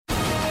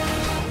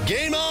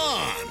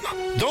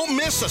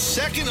miss a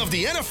second of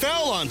the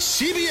NFL on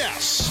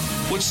CBS.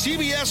 With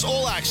CBS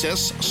All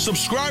Access,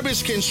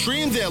 subscribers can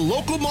stream their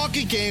local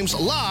market games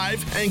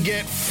live and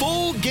get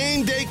full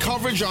game day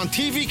coverage on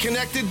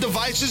TV-connected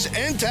devices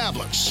and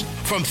tablets.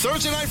 From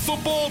Thursday Night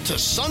Football to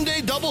Sunday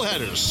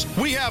doubleheaders,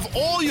 we have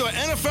all your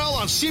NFL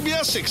on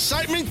CBS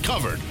excitement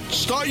covered.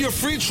 Start your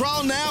free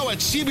trial now at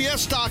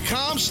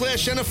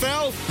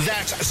cbs.com/NFL.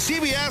 That's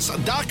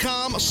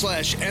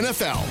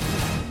cbs.com/NFL.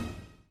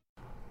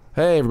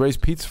 Hey, everybody's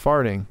Pete's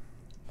farting.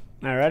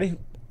 All right, ready?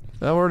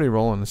 No, we're already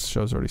rolling. This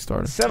show's already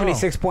started.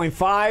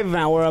 76.5.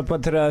 Now we're up to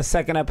the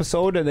second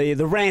episode,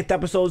 the rant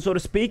episode, so to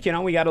speak. You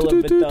know, we got a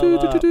little bit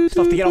of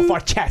stuff to get off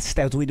our chest,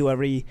 as we do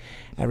every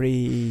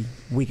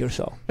week or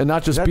so. And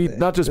not just beet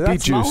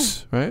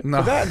juice, right?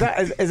 No.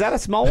 Is that a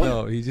small one?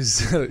 No, you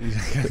just we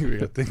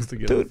got things to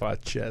get off our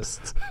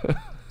chest.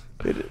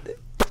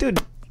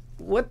 Dude,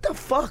 what the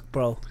fuck,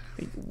 bro?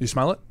 You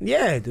smell it?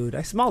 Yeah, dude,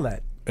 I smell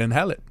that.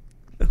 Inhale it.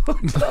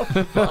 What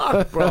the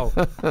fuck, bro?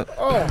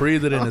 Oh.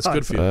 Breathe it in. It's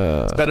good for you.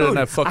 It's better than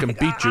that fucking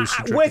beet juice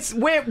you drink.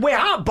 We're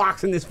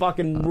hotboxing this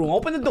fucking room.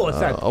 Open the door,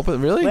 Seth.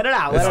 Open? Really? Let it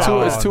out.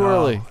 It's too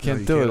early.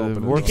 Can't do it.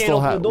 Work's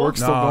still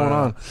going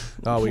on.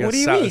 No, we got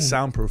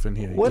soundproof in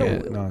here.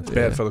 No, it's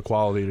bad for the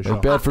quality of the show.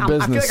 Bad for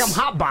business. I feel like I'm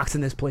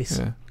hotboxing this place.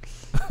 Yeah.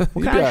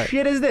 What kind of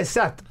shit is this,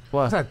 Seth?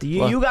 What? Seth,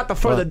 you got the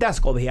further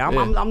desk over here.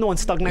 I'm the one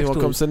stuck next to it. You want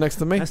to come sit next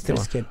to me? That's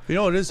this kid. You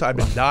know what it is? I've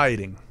been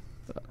dieting.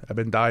 A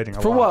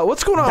For lot. what?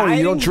 What's going on? Dieting?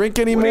 You don't drink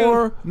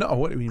anymore? No,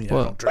 what do you mean?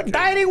 What? I don't drink But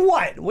dieting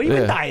what? What have you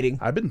been dieting?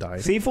 I've been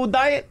dieting. Seafood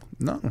diet?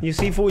 No. You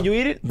seafood, you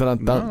eat it? No.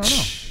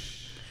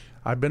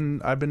 I've been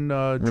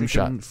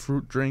drinking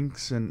fruit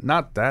drinks and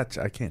not that.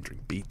 I can't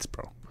drink beets,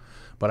 bro.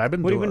 But I've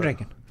been. What have you been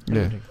drinking?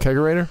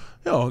 Kegerator?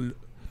 You know,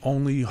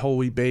 only whole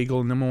wheat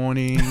bagel in the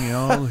morning. You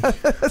know,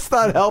 that's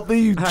not healthy,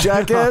 you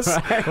jackass.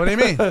 What do you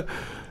mean?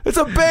 It's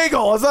a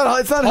bagel. It's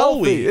not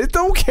healthy. It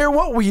don't care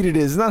what wheat it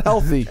is. It's not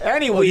healthy.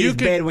 Any wheat is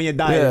bad when you're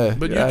dieting. Yeah,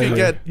 but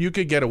you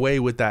could get away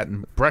with that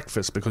in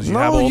breakfast because you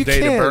have all day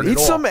to burn it off. Eat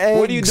some eggs.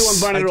 What are you doing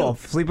burn it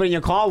off? Sleeping in your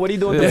car? What are you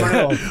doing to burn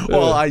it off?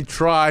 Well, I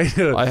try.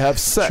 I have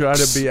sex try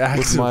to be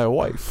active with my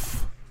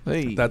wife.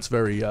 Hey. That's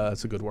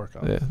that's a good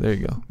workout. Yeah, there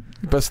you go.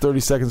 Best 30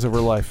 seconds of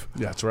her life.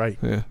 Yeah, that's right.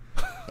 Yeah.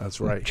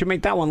 That's right. Should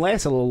make that one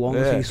last a little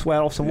longer so you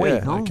sweat off some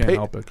weight, huh? I can't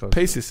help it.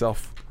 Pace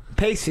yourself.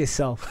 Pace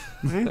yourself.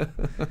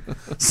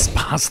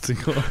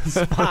 Spastical.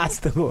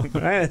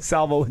 Right?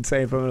 Salvo would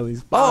say it from Italy.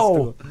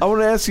 Oh, I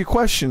want to ask you a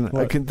question.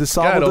 Does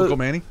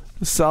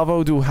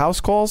Salvo do house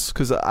calls?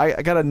 Because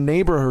I got a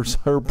neighbor,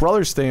 her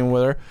brother's staying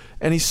with her,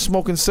 and he's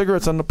smoking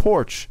cigarettes on the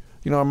porch.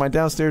 You know, my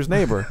downstairs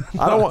neighbor.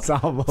 I don't want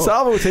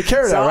Salvo would take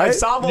care of that, right?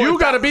 You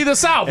got to be the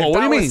Salvo. What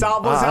do you mean?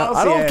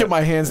 I don't get my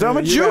hands dirty. I'm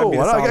a Jew.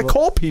 I got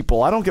cold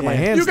people. I don't get my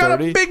hands dirty. You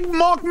got a big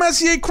Mark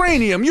Messier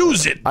cranium.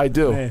 Use it. I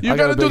do. Yeah. You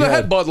got to do the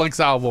headbutt like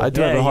Salvo. I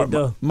do have a heart.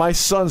 My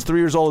son's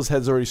 3 years old. His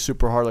head's already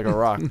super hard like a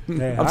rock. I'm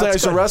saying I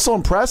used to wrestle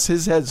and press.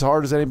 His head's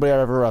hard as anybody I've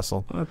ever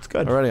wrestled. That's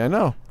good. Already, I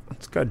know.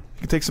 That's good. You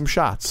can take some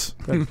shots.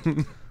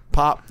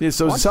 Pop. Yeah,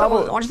 so why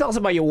don't you tell us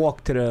about your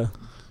walk to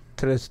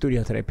the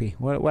studio today, P?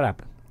 What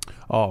happened?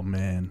 Oh,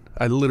 man.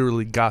 I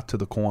literally got to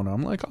the corner.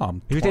 I'm like,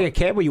 Did you take a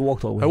cab or you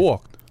walked all the way? I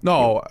walked.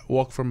 No, I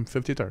walked from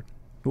 53rd.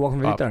 You walked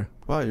from 53rd?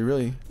 Wow, you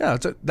really? Yeah,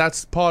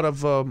 that's part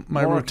of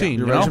my routine.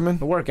 Your regimen?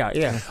 The workout,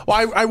 yeah.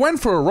 Well, I went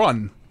for a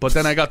run, but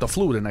then I got the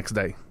flu the next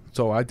day.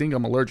 So I think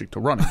I'm allergic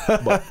to running.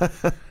 But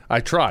I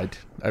tried.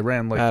 I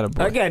ran like...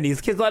 Again, these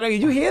kids like,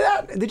 did you hear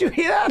that? Did you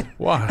hear that?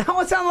 What? That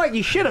one sounded like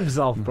he shit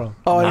himself, bro.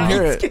 Oh, I didn't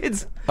hear it.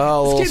 These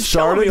Oh, kids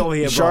sharded over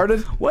here, bro.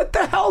 Sharded? What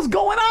the hell's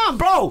going on,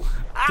 bro?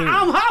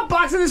 I'm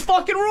hotboxing this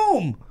fucking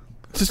room.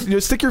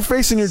 Just stick your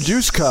face in your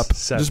juice cup.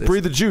 Seth, just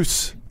breathe the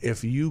juice.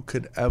 If you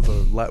could ever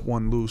let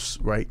one loose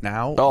right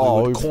now,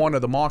 we would corner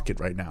the market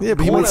right now. Yeah,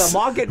 but corner the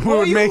market? We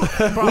would make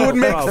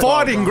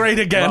farting great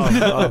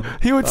again.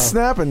 He would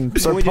snap and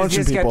start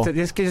punching people.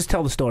 Just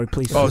tell the story,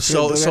 please. Oh,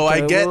 so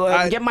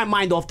I get my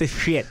mind off this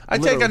shit. I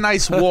take a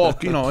nice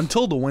walk,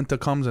 until the winter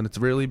comes and it's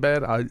really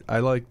bad. I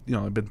like,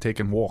 I've been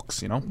taking walks,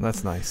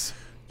 That's nice.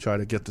 Try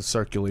to get the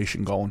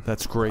circulation going.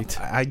 That's great.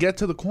 I get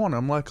to the corner.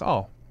 I'm like,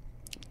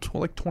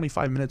 like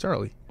 25 minutes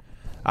early.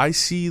 I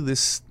see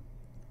this,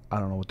 I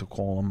don't know what to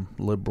call him,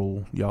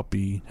 liberal,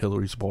 yuppie,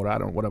 Hillary supporter, I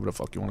don't know, whatever the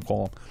fuck you want to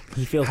call him.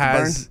 He feels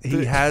burned?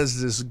 He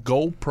has this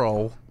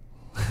GoPro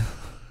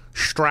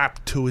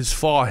strapped to his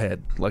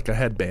forehead like a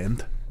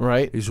headband.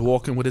 Right. He's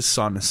walking with his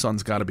son. His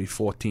son's got to be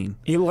 14.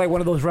 You look like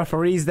one of those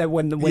referees that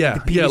when the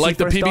PBC like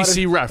the PBC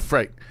started? ref,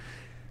 right.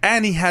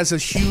 And he has a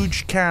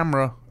huge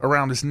camera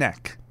around his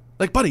neck.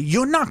 Like, buddy,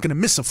 you're not going to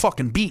miss a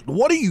fucking beat.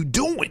 What are you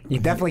doing? You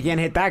definitely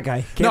can't hit that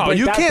guy.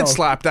 You can't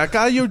slap that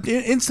guy. You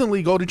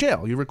instantly go to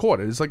jail. You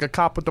record it. It's like a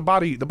cop with the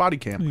body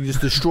cam. You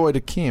just destroy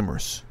the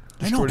cameras.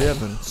 Destroy the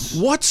evidence.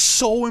 What's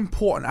so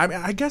important? I mean,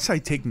 I guess I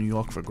take New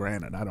York for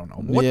granted. I don't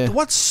know.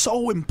 What's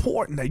so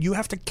important that you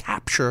have to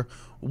capture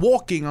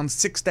walking on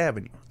 6th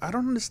Avenue? I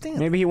don't understand.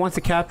 Maybe he wants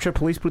to capture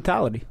police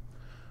brutality.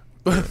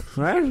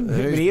 Right?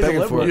 He is a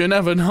liberal. You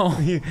never know.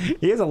 He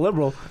is a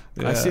liberal.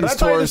 I see these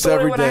tourists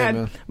every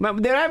day,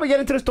 man. Did I ever get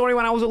into the story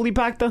when I was at Lee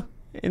Pacta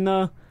in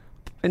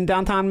in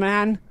downtown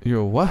Manhattan.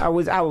 You're what? I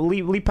was out.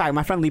 Lee Pack,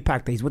 my friend Lee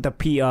Pack, he's with the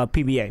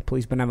PBA,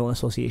 Police Benevolent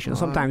Association.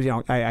 Sometimes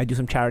I do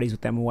some charities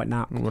with them and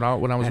whatnot. When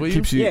I was with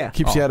keeps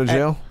you out of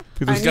jail.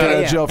 He's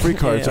got jail-free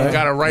cards. He's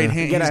got a right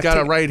hand. He's got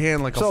a right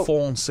hand like a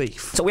fallen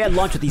safe. So we had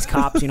lunch with these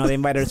cops. They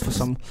invited us for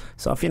some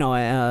stuff. We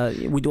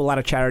do a lot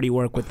of charity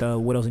work with the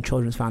Widows and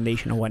Children's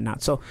Foundation and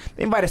whatnot. So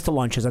they invite us to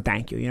lunch as a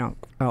thank you.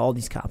 All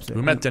these cops.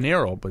 We met De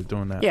Niro by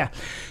doing that. Yeah.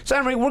 So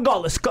anyway,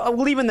 regardless, we're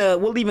leaving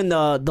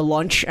the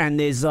lunch, and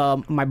there's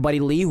my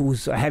buddy Lee,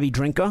 who's a heavy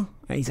drinker.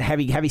 He's a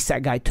heavy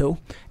set guy too,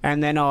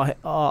 and then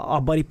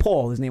our buddy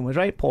Paul, his name was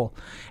Paul,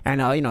 and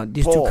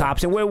these two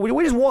cops, and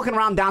we're just walking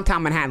around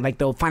downtown Manhattan, like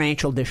the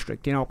financial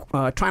district,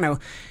 trying to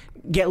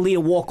get Lee to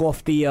walk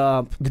off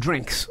the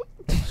drinks.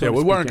 We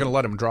weren't going to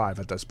let him drive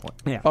at this point.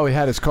 Yeah. Oh, he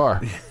had his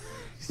car.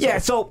 Yeah.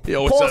 So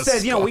Paul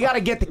says, we got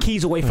to get the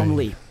keys away from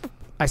Lee.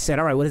 I said,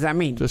 all right, what does that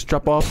mean? Just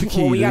drop off the keys.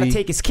 Well, we got to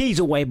take his keys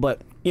away,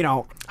 but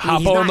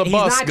hop on the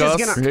bus,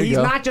 Gus. He's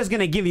not just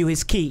gonna give you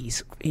his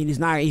keys. He's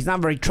not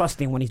very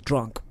trusting when he's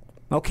drunk.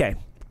 Okay,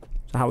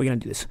 so how are we gonna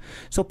do this?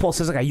 So Paul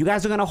says, okay, you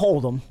guys are gonna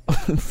hold him,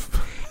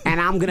 and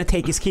I'm gonna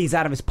take his keys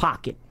out of his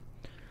pocket.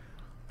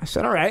 I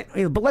said, all right,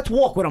 but let's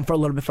walk with him for a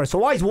little bit first. So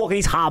while he's walking,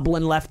 he's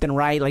hobbling left and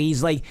right,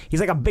 he's like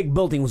a big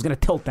building who's gonna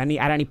tilt at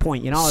any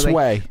point,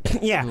 Sway.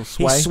 Yeah,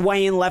 he's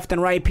swaying left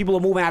and right. People are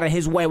moving out of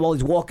his way while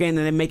he's walking, and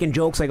then making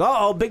jokes like,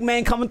 "Oh, big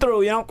man coming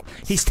through."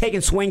 He's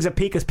taking swings at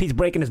Pete because Pete's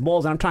breaking his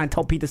balls, and I'm trying to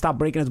tell Pete to stop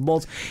breaking his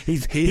balls.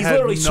 He's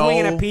literally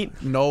swinging at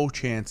Pete. No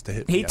chance to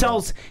hit. He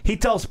tells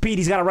Pete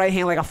he's got a right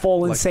hand like a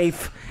fallen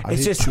safe.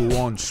 It's just you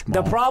once,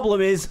 the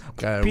problem is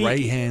got a Pete,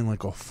 right hand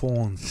like a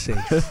fallen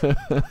safe.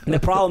 The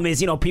problem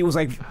is, Pete was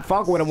like,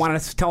 fuck with him,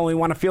 wanted to tell him he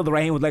wanted to feel the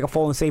right hand with like a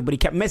fallen safe, but he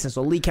kept missing.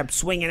 So Lee kept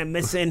swinging and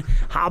missing,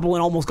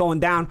 hobbling, almost going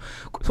down.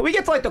 So we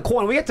get to the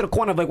corner. We get to the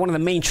corner of like one of the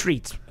main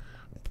streets.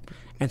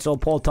 And so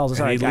Paul tells us,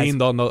 all right, guys. He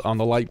leaned on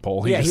the light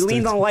pole. He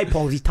leaned on the light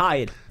pole. He's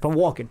tired from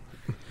walking.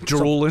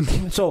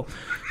 Drooling. So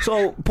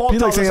Paul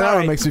tells us, all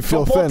right. Makes you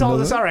feel Paul thin,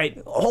 tells us, all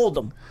right, hold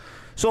him.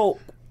 So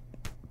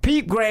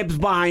Pete grabs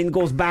behind,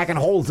 goes back and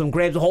holds him,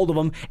 grabs a hold of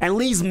him, and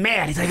Lee's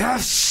mad. He's like,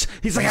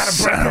 he's like, out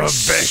of breath.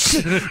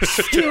 Son of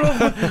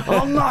a bitch.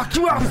 I'll knock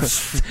you out.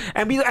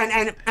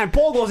 And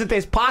Paul goes into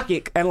his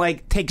pocket and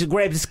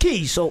grabs his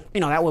keys. So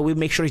that way we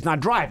make sure he's not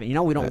driving.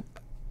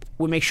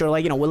 We make sure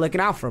we're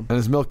looking out for him. And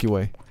his Milky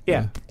Way.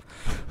 Yeah.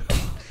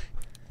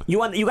 You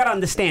got to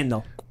understand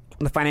though,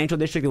 in the financial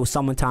district, it was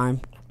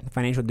summertime. The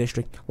financial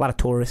district, a lot of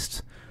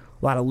tourists,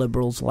 a lot of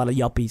liberals, a lot of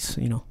yuppies.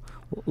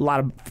 A lot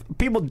of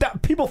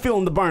people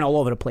feeling the burn all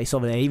over the place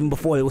over there, even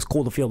before it was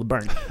cool to feel the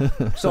burn.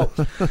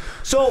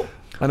 So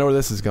I know where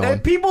this is going.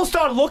 And people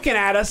start looking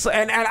at us,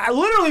 and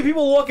literally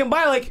people walking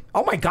by like,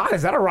 "Oh my God,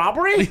 is that a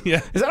robbery?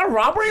 Yeah. Is that a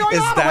robbery going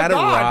on? Is that a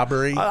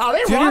robbery? Are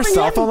they robbing him?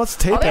 Cell phone? Let's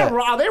tape that.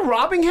 Are they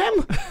robbing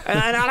him?"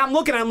 And I'm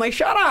looking at him like,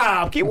 "Shut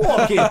up, keep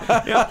walking."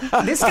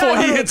 This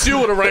guy he hits you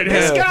with a right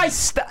hand.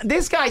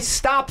 This guy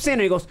stops in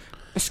and he goes,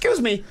 "Excuse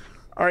me.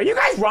 Are you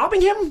guys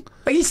robbing him?"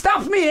 He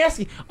stops me and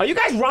asks, "Are you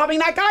guys robbing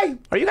that guy?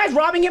 Are you guys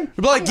robbing him?"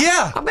 You're like,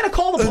 "Yeah." I'm going to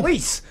call the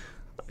police.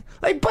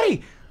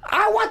 Buddy,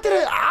 I wanted to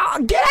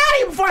get out of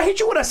here before I hit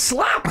you with a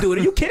slap, dude.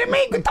 Are you kidding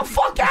me? Get the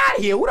fuck out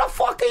of here. Who the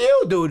fuck are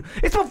you, dude?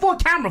 It's before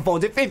camera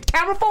phones. If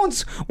camera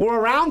phones were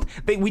around,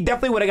 we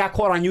definitely would have got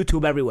caught on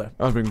YouTube everywhere.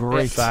 That would have been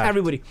great.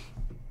 Everybody.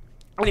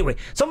 Anyway,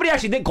 somebody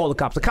actually did call the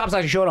cops. The cops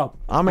actually showed up.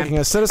 I'm making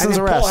a citizen's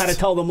arrest. Paul had to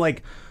tell them,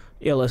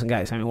 "Yo, listen,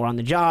 guys, we're on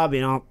the job,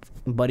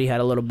 Buddy had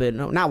a little bit,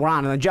 not we're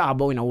on the job,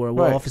 but we're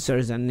right.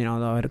 Officers, and they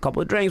had a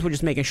couple of drinks. We're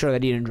just making sure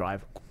that he didn't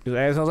drive." So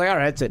I was like, all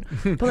right, that's it.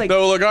 But they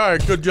were like, all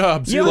right, good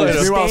job. See you later.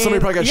 Meanwhile,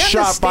 somebody probably got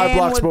shot 5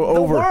 blocks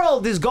over. The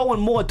world is going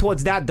more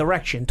towards that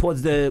direction,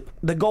 towards the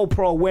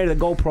GoPro, wear the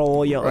GoPro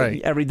all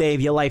every day of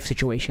your life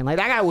situation. Like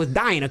that guy was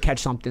dying to catch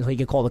something so he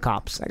could call the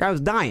cops. That guy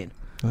was dying.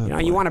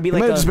 You want to be like.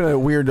 He might have just been a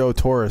weirdo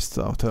tourist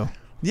though, too.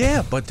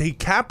 Yeah, but they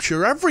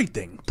capture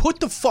everything.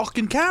 Put the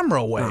fucking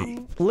camera away.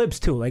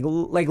 Libs too, like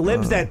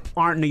libs that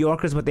aren't New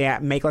Yorkers, but they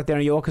make like they're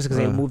New Yorkers because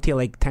they moved here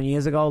 10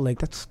 years ago. Like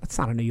that's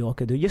not a New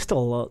Yorker, dude. You're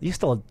still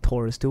a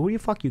tourist, dude. Who the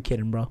fuck you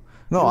kidding, bro?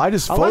 No, I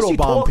just photobomb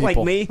people. Like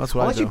me, that's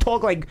what unless I do. you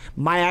talk like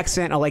my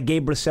accent or like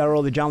Gabe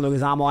Bracero, the John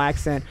Leguizamo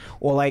accent,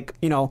 or like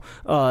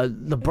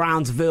the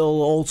Brownsville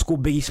old school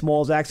Biggie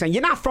Smalls accent.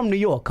 You're not from New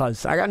York,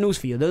 cuz I got news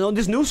for you.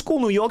 This new school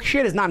New York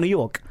shit is not New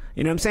York.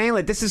 You know what I'm saying?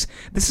 Like it's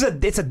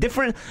a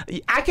different.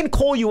 I can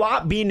call you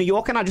out being New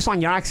Yorker, not just on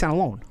your accent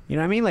alone. You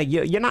know what I mean? Like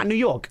you're not New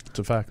York. It's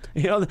a fact.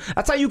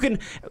 That's how you can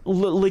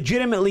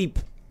legitimately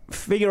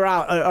figure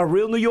out a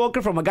real New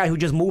Yorker from a guy who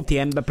just moved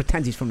here and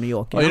pretends he's from New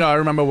York. You know? I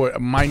remember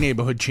my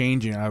neighborhood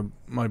changing.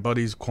 My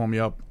buddies call me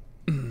up.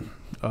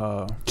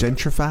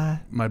 Gentrify.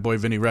 My boy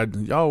Vinny Red.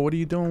 "Yo, what are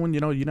you doing?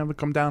 You never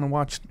come down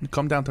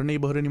to the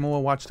neighborhood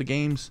anymore, watch the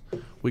games."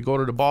 We go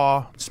to the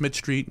bar, Smith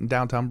Street in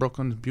downtown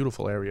Brooklyn.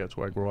 Beautiful area. That's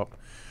where I grew up.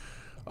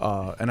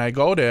 And I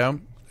go there.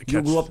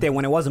 You grew up there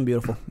when it wasn't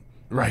beautiful.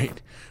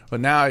 Right. But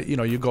now,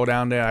 you go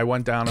down there. I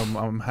went down.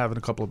 I'm having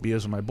a couple of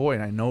beers with my boy,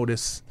 and I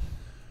notice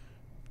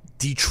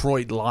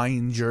Detroit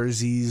Lion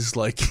jerseys,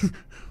 like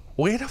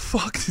where the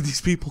fuck did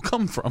these people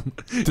come from?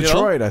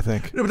 Detroit, I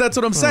think. But that's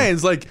what I'm saying.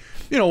 It's like,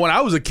 when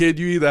I was a kid,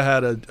 you either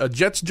had a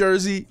Jets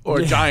jersey or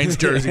a Giants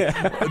jersey.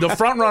 The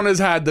front runners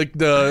had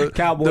the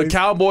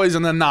Cowboys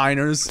and the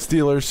Niners.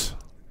 Steelers.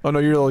 Oh, no,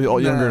 you're a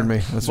little younger than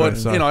me. That's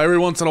right. Every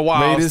once in a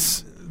while...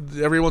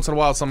 Every once in a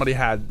while, somebody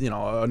had,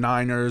 a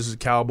Niners,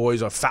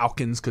 Cowboys, or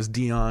Falcons because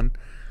Dion.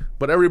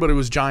 But everybody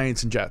was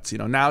Giants and Jets.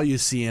 Now you're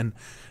seeing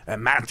a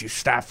Matthew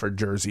Stafford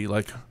jersey.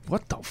 Like,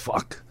 what the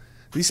fuck?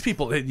 These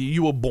people,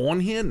 you were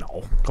born here?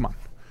 No. Come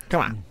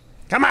on.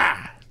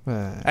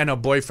 And her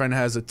boyfriend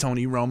has a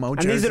Tony Romo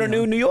jersey. And these are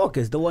the New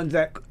Yorkers, the ones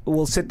that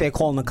will sit there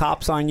calling the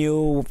cops on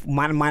you,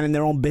 minding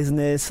their own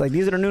business. Like,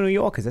 these are the New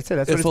Yorkers. That's it.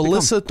 That's if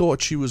Alyssa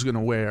thought she was going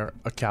to wear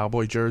a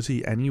Cowboy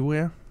jersey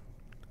anywhere,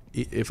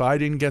 if I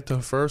didn't get to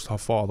her first, her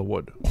father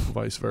would,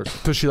 vice versa.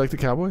 Does she like the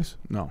Cowboys?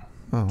 No.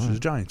 Oh, she's a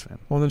Giants fan.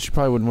 Well, then she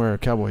probably wouldn't wear a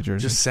Cowboy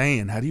jersey. Just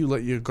saying, how do you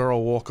let your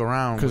girl walk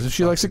around? Because if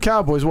she likes the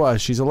Cowboys, what?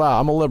 She's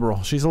allowed. I'm a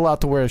liberal. She's allowed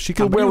to wear. She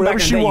can wear whatever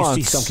she wants.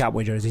 You see some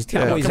Cowboy jerseys.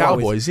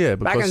 Cowboys, yeah.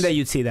 Back in the day,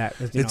 you'd see that.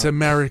 It's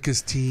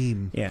America's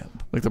team. Yeah.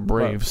 Like the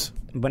Braves.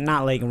 But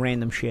not like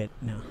random shit.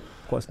 No,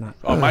 of course not.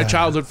 Oh, my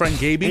childhood friend,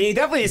 Gaby. And you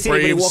definitely see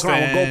anybody walking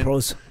around with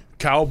GoPros.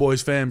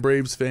 Cowboys fan,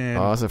 Braves fan.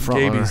 Oh, that's a front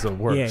Gaby's the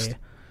worst. Yeah.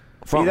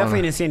 You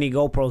definitely didn't see any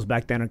GoPros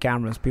back then or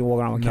cameras. People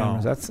walking around with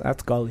cameras.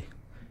 That's gully.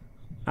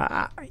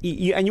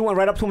 And you went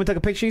right up to him and took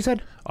a picture, you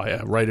said? Oh,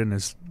 yeah, right in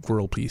his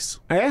grill piece.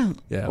 Oh, yeah?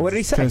 Yeah. What did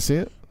he say? Can I see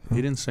it?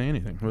 He didn't say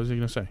anything. What was he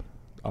going to say?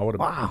 I would have.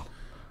 Wow.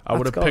 I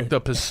would have picked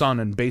up his son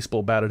and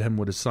baseball batted him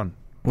with his son.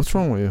 What's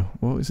wrong with you?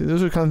 Well, see,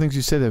 those are the kind of things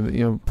you say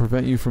that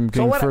prevent you from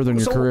getting further in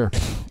your career.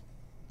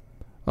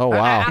 Oh,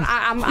 wow.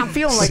 I'm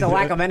feeling like a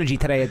lack of energy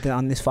today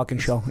on this fucking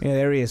show. Yeah,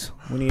 there he is.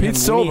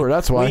 Pete's sober,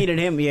 that's why. We needed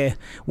him, yeah.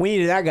 We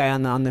needed that guy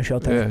on the show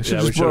today.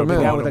 Yeah, we should brought him in.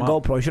 The guy with the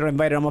GoPro. We should have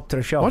invited him up to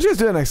the show. Why don't you guys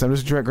do that next time?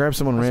 Just grab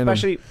someone random.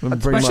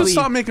 Especially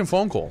start making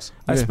phone calls.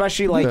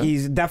 Especially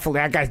he's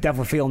definitely, that guy's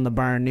definitely feeling the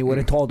burn. He would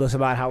have told us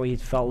about how he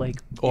felt like.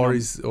 Or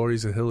he's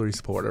a Hillary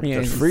supporter.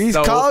 Yeah, free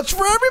college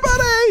for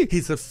everybody.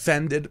 He's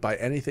offended by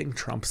anything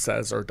Trump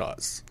says or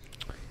does.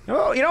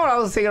 Well, you know what I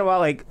was thinking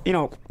about?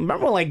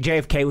 Remember when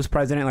JFK was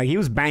president? He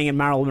was banging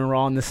Marilyn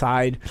Monroe on the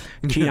side,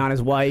 cheating on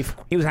his wife.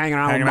 He was hanging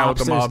out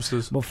with the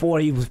mobsters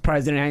before he was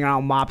president, hanging out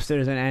with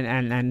mobsters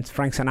and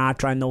Frank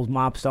Sinatra and those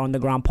mobster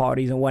underground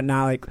parties and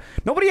whatnot.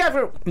 Nobody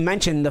ever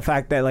mentioned the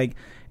fact that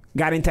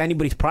got into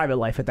anybody's private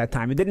life at that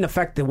time. It didn't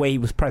affect the way he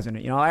was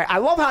president. I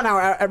love how now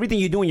everything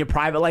you do in your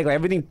private life,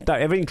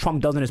 everything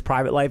Trump does in his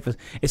private life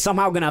is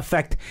somehow going to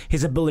affect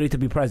his ability to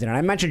be president.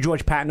 I mentioned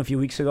George Patton a few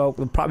weeks ago,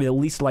 probably the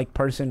least liked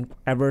person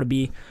ever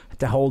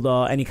to hold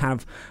any kind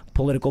of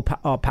political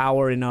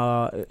power in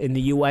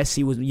the U.S.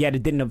 Yet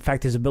it didn't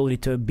affect his ability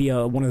to be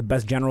one of the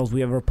best generals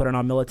we ever put in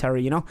our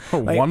military.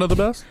 One of the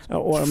best,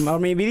 or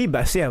maybe the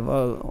best. Yeah,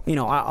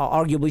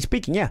 arguably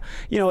speaking. Yeah,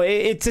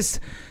 it's just.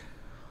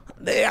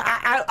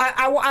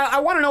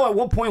 I want to know at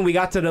what point we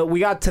got to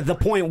the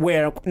point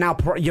where now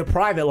your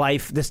private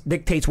life this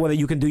dictates whether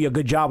you can do your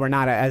good job or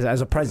not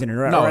as a president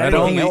or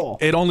anything at all.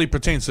 It only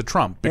pertains to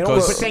Trump because it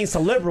only pertains to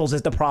liberals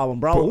is the problem,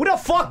 bro. Who the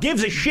fuck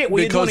gives a shit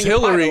what you're doing in your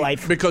private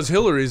life? Because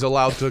Hillary's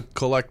allowed to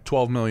collect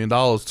 $12 million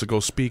to go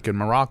speak in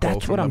Morocco.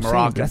 That's what I'm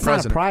saying. That's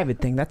not a private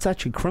thing. That's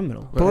actually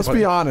criminal. But let's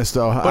be honest,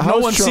 though. But no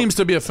one seems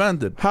to be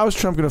offended. How is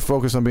Trump going to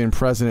focus on being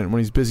president when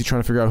he's busy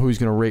trying to figure out who he's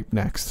going to rape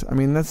next? I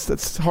mean,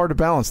 that's hard to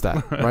balance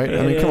that, right?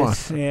 Come on.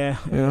 Yeah,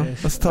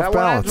 that's a tough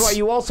balance. That's why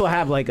you also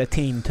have a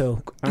team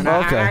too. Okay,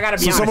 I gotta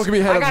be honest. Someone can be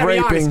head of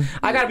raping.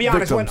 I gotta be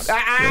honest.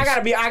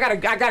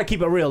 I gotta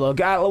keep it real.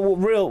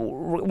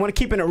 When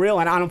keeping it real,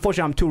 and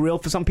unfortunately, I'm too real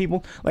for some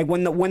people.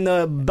 When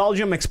the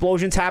Belgium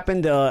explosions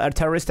happened,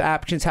 terrorist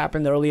actions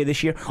happened earlier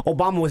this year.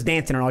 Obama was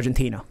dancing in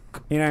Argentina.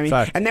 You know what I mean?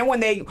 Fact. And then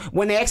when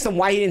they asked him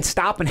why he didn't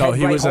stop and head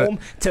right home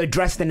to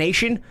address the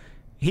nation,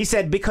 he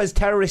said because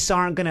terrorists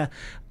aren't gonna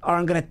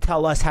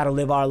tell us how to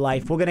live our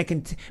life. We're gonna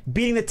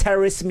beating the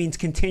terrorists means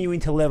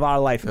continuing to live our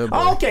life.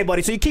 Okay,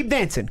 buddy. So you keep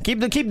dancing, keep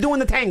doing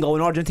the tango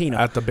in Argentina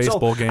at the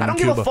baseball game. I don't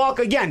give a fuck.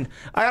 Again,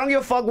 I don't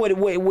give a fuck what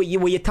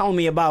you're telling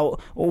me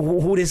about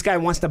who this guy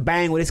wants to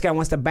bang, what this guy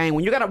wants to bang.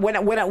 When you gotta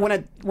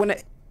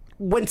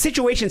when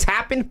situations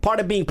happen, part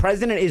of being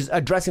president is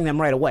addressing them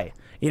right away.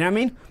 You know what I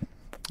mean?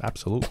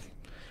 Absolutely.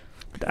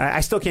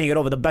 I still can't get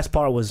over the best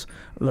part was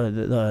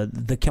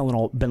the killing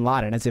of Bin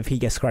Laden, as if he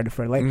gets credit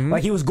for it.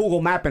 Like he was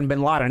Google mapping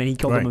Bin Laden and he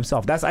killed him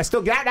himself. That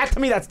to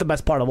me that's the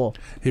best part of all.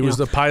 He was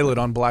the pilot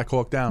on Black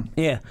Hawk Down.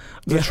 Yeah,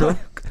 is that true?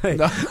 And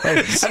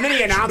then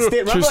he announced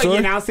it. Remember, he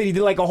announced it. He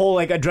did a whole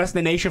address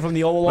the nation from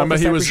the Oval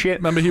Office. Shit.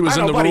 Remember he was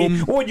in the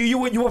room. Well,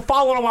 you were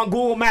following him on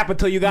Google Map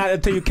until you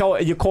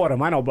caught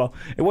him. I know, bro.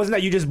 It wasn't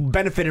that you just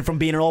benefited from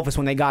being in office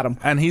when they got him.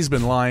 And he's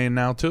been lying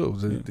now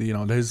too.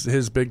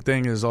 His big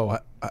thing is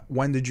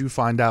when did you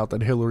find out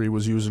that Hillary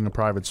was using a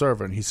private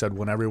server? And he said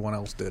when everyone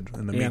else did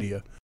in the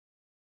media.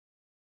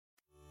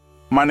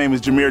 My name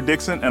is Jameer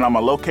Dixon, and I'm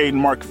a locating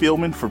Mark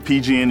Fieldman for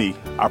PG&E.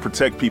 I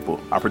protect people.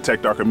 I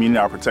protect our community.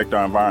 I protect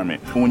our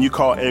environment. When you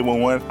call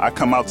 811, I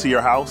come out to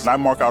your house, and I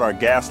mark out our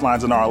gas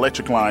lines and our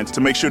electric lines to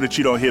make sure that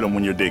you don't hit them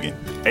when you're digging.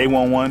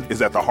 811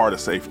 is at the heart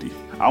of safety.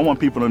 I want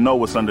people to know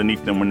what's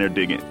underneath them when they're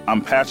digging.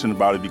 I'm passionate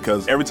about it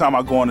because every time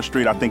I go on the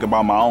street, I think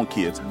about my own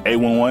kids.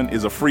 811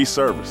 is a free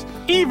service.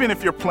 Even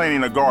if you're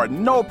planting a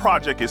garden, no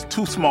project is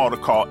too small to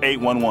call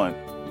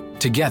 811.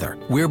 Together,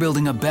 we're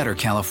building a better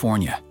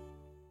California.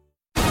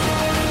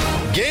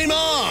 Game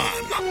on!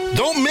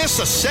 Don't miss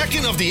a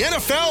second of the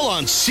NFL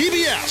on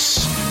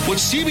CBS. With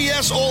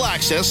CBS All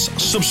Access,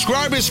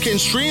 subscribers can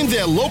stream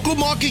their local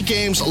market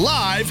games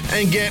live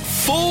and get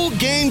full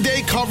game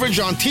day coverage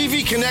on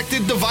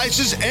TV-connected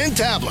devices and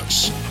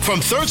tablets.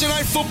 From Thursday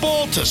Night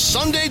Football to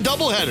Sunday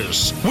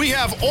doubleheaders, we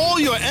have all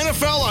your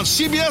NFL on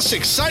CBS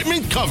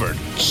excitement covered.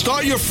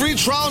 Start your free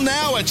trial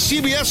now at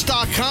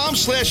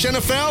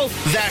cbs.com/NFL.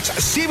 That's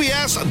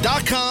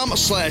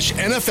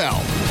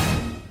cbs.com/NFL.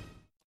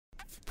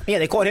 Yeah,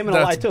 they caught him in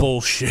a lie, too. That's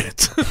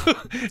bullshit.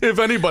 If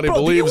anybody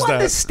believes that. Do you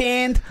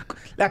understand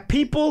that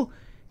people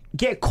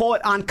get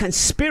caught on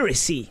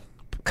conspiracy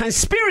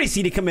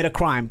to commit a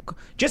crime?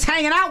 Just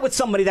hanging out with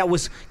somebody that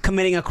was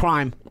committing a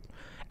crime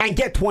and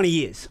get 20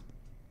 years.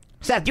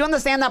 Seth, do you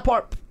understand that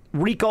part?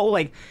 RICO,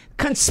 like,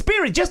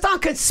 conspiracy, just on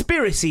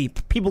conspiracy,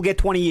 people get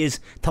 20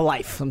 years to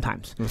life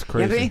sometimes. That's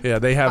crazy. You know what I mean? Yeah,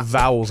 they have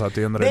vowels at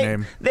the end of their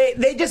name.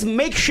 They just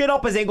make shit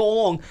up as they go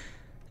along.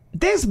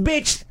 This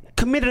bitch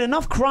committed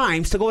enough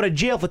crimes to go to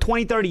jail for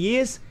 20, 30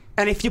 years.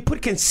 And if you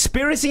put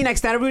conspiracy next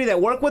to everybody that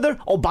worked with her,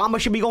 Obama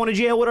should be going to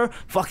jail with her.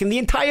 Fucking the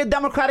entire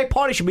Democratic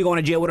Party should be going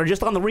to jail with her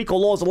just on the RICO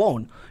laws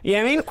alone. You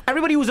know what I mean?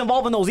 Everybody who's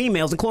involved in those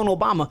emails, including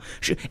Obama,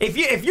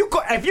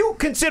 if you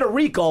consider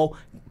RICO,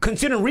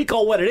 considering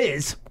RICO what it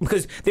is,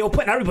 because they were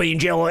putting everybody in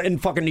jail in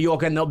fucking New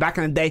York and back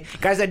in the day.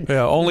 Guys that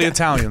only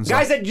Italians.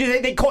 Guys that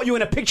they caught you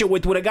in a picture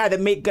with a guy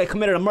that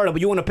committed a murder,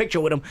 but you in a picture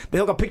with him. They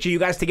took a picture of you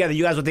guys together.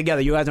 You guys were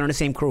together. You guys are in the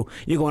same crew.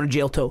 You're going to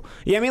jail too.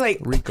 You know what I mean? Like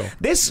RICO.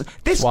 This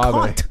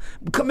cunt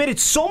committed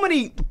so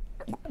many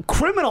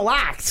criminal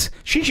acts.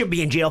 She should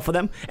be in jail for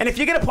them. And if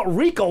you're going to put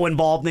RICO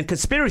involved and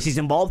conspiracies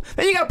involved,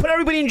 then you got to put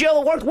everybody in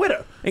jail that worked with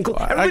her.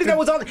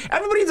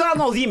 Everybody's on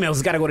those emails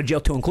has got to go to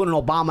jail too, including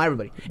Obama,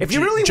 everybody. If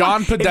you really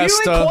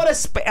caught a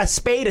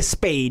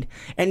spade,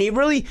 and you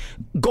really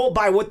go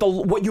by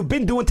what you've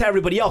been doing to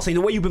everybody else, and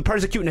the way you've been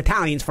persecuting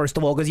Italians, first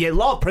of all, because you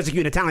love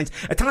persecuting Italians.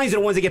 Italians are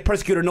the ones that get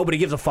persecuted. Nobody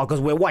gives a fuck because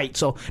we're white,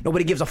 so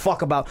nobody gives a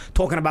fuck about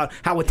talking about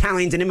how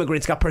Italians and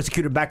immigrants got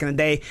persecuted back in the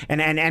day,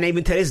 and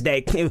even to this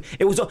day.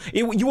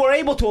 You were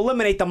able to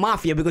eliminate the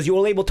mafia because you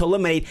were able to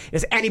eliminate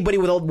anybody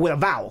with a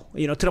vowel,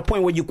 to the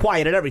point where you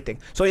quieted everything.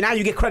 So now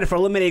you get credit for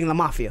eliminating the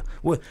mafia.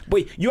 But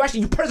you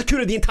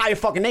persecuted the entire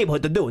fucking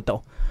neighborhood to do it,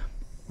 though.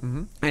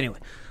 Mm-hmm. Anyway,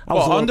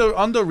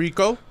 under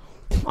RICO.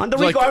 Under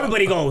RICO,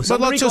 everybody goes.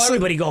 Under RICO,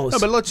 everybody goes. No,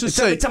 but let's just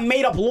say it's a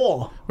made-up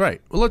law.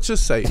 Right. Well, let's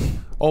just say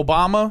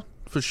Obama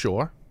for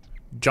sure,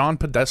 John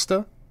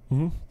Podesta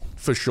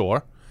for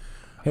sure.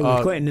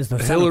 Hillary Clinton is the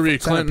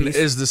centerpiece.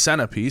 Is the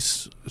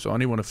centerpiece. So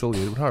anyone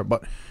affiliated with her,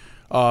 but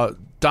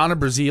Donna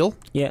Brazile,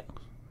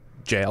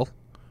 jail.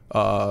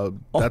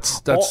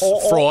 That's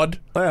fraud.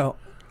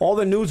 All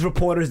the news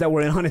reporters that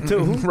were in on it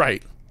too,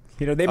 right?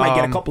 They might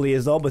get a couple of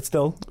years though, but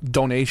still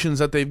donations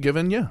that they've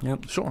given.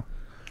 Sure.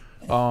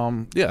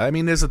 I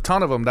mean, there's a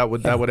ton of them that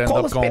would end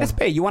up going.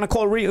 Spade. You want to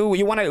call?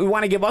 You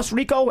want to give us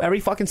RICO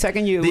every fucking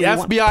second? The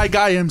FBI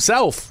guy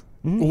himself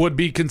would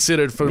be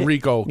considered for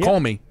RICO.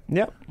 Comey.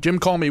 Yep. Jim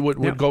Comey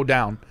would go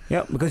down.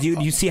 Yep, because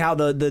you see how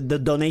the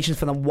donations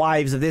for the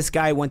wives of this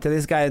guy went to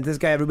this guy, and this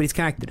guy, everybody's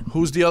connected.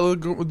 Who's the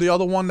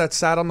other one that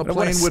sat on the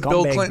plane with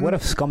Bill Clinton? What a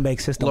scumbag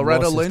system.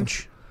 Loretta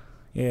Lynch.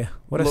 Yeah,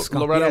 what a scumbag.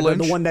 Loretta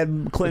Lynch, the one that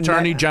Clinton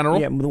Attorney General.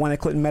 Yeah, the one that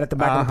Clinton met at the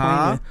back of the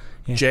plane.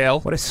 Yeah. Jail.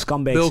 What a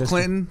scumbag Bill system.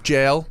 Clinton,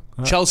 jail.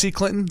 Chelsea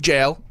Clinton,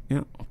 jail.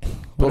 Yeah.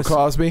 Bill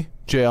Cosby,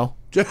 jail.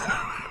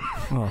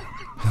 Oh.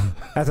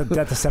 That's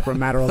a separate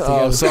matter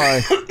altogether. Oh,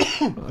 sorry.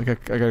 I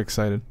got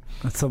excited.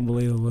 That's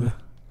unbelievable.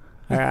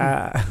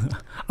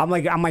 I'm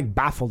like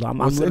baffled.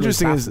 What's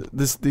interesting is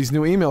these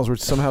new emails were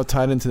somehow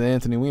tied into the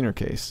Anthony Weiner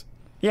case.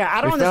 Yeah,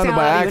 I don't understand how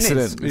by that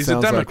accident. Even is. He's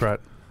a Democrat.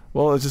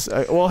 Well, it's just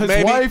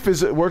his wife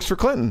works for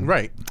Clinton.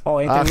 Right. Oh,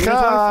 Anthony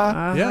Weiner's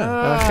wife?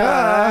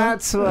 Yeah.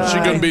 That's right.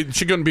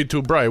 She couldn't be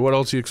too bright. What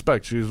else do you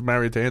expect? She was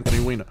married to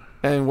Anthony Weiner.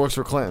 And works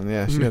for Clinton.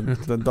 Yeah, she got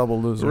the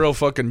double loser. Real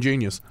fucking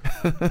genius.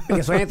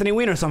 Yeah, so Anthony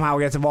Weiner somehow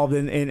gets involved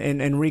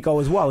in RICO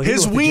as well.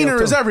 His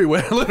wiener is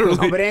everywhere, literally.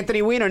 No, but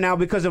Anthony Weiner now,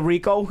 because of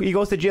RICO, he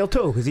goes to jail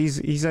too because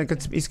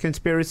he's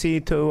conspiracy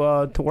to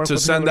work to with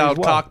send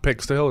out cock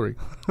pics to Hillary.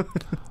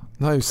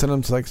 No, you send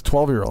them to like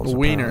 12-year-olds.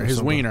 Wiener,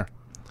 his wiener.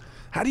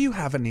 How do you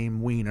have a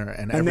name Wiener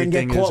and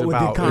everything is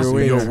about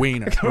your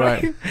wiener?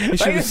 Right.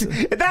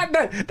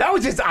 That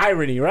was just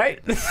irony, right?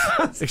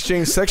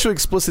 Exchange sexually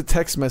explicit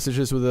text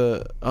messages with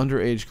a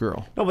underage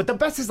girl. No, but the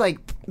best is like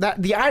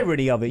that. The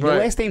irony of it. Your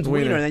last name's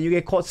Wiener, and then you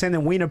get caught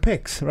sending Wiener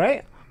pics,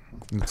 right?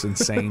 It's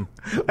insane.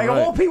 Like of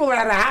all people that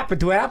had to happen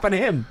to, it happened to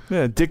him.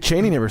 Yeah, Dick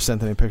Cheney never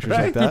sent any pictures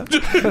like that.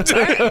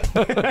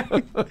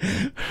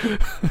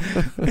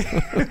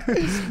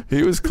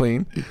 He was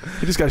clean.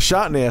 He just got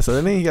shot in the ass,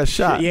 didn't he? He got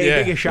shot. Yeah, he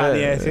did get shot in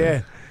the ass.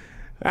 Yeah.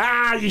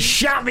 You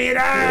shot me in the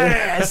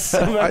ass.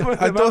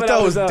 I thought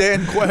that was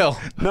Dan Quayle.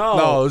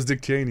 No, it was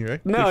Dick Cheney,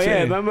 right? No, Dick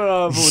Cheney.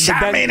 remember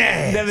shot me in the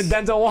ass.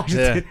 Denzel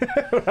Washington.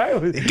 Yeah.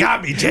 Right? You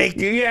got me, Jake.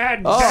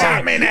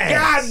 Shot me in the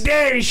ass. God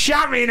damn, he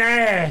shot me in the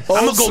ass.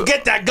 I'm gonna go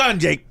get that gun,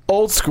 Jake.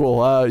 Old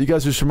school. You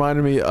guys just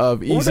reminded me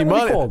of Easy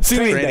Money.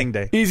 Training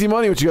Day. Easy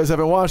Money, which you guys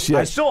haven't watched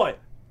yet. I saw it.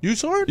 You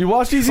saw it? You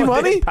watched Easy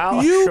Money?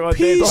 You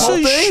piece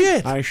of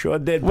shit. I sure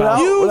did, pal.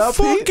 You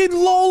fucking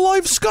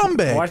low-life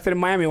scumbag. I watched it in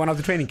Miami when I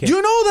was a training camp.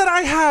 You know that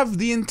I have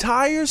the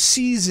entire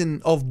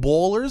season of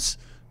Ballers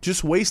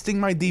just wasting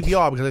my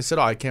DVR because I said,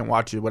 I can't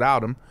watch it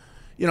without him.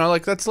 You know,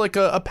 like that's like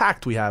a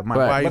pact we have. My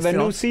wife. But the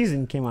new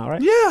season came out,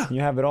 right? Yeah.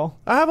 You have it all?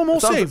 I have them all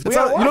saved. You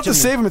don't have to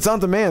save them. It's on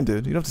demand,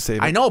 dude. You don't have to save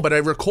them. I know, but I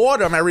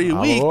record them every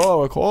week.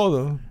 Oh, record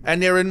them.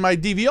 And they're in my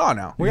DVR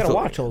now. We gotta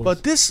watch all this.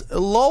 But this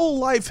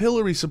low-life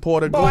Hillary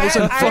supporter goes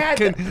and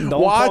fucking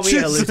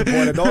watches.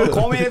 Don't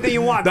call me anything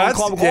you want. Don't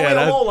call me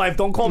a low-life.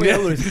 Don't call me a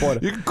Hillary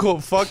supporter. You can call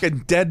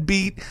fucking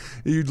deadbeat,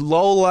 you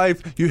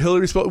low-life, you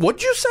Hillary supporter.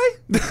 What'd you say?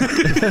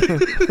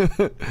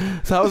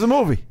 So how was the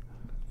movie?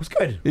 It was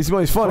good. Easy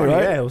Money's funny,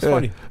 right? Yeah, it was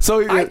funny.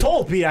 So I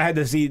told Pete I had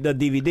to see the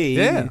DVD.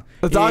 Yeah.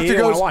 The doctor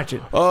goes, watch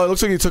it. It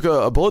looks like he took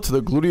a bullet to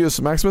the gluteus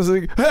maximus.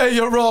 Hey,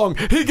 you're wrong.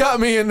 He got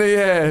me in the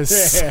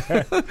ass.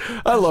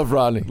 I love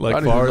Rodney. Like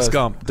Rodney's Forrest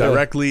Gump,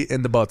 directly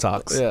in the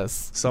buttocks.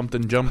 Yes.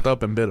 Something jumped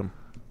up and bit him.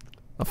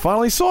 I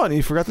finally saw it, and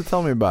he forgot to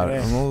tell me about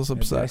it. I'm a little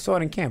upset. I saw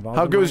it in camp.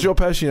 How good was Joe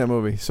Pesci in that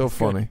movie? So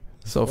funny.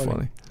 So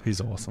funny. He's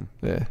awesome.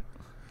 Yeah.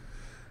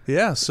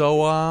 Yeah,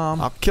 so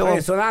I'll kill him.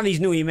 So now these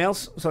new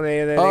emails. So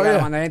they got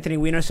them on the Anthony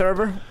Weiner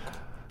server.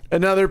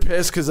 And now they're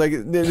pissed because like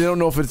they don't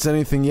know if it's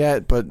anything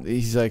yet. But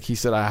he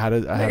said I had to.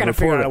 They're gonna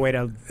figure out a way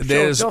to.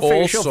 There's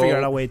also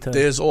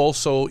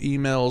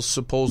emails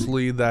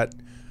supposedly that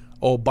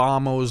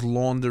Obama was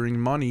laundering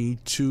money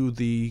to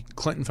the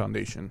Clinton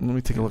Foundation. Let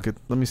me take a look at.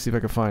 Let me see if I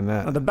can find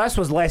that. The best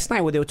was last night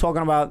where they were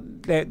talking about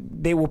that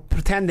they were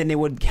pretending they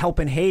would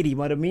help in Haiti,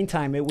 but in the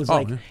meantime it was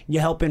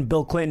you're helping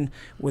Bill Clinton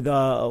with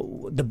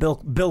the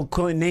Bill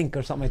Clinton Inc.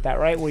 or something like that,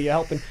 right? Where you're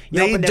helping.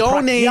 You're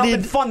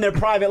helping fund their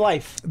private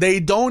life. They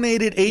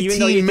donated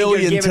 $18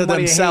 million to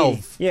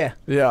themselves. Yeah.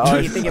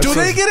 Do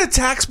they get a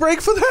tax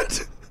break for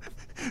that?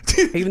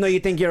 Even though you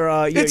think you're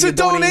it's a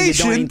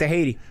donation. Donating to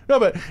Haiti. No,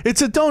 but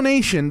it's a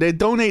donation. They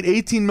donate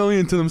 $18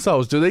 million to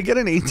themselves. Do they get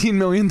an $18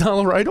 million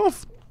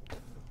write-off?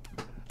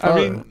 I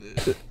mean,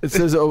 it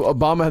says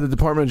Obama had the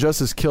Department of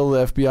Justice kill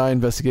the FBI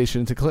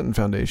investigation into Clinton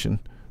Foundation.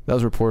 That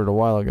was reported a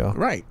while ago.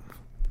 Right.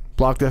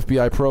 Blocked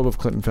FBI probe of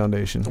Clinton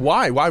Foundation.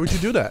 Why? Why would you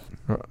do that?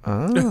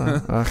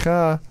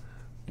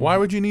 Why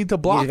would you need to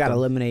block? You got to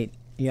eliminate.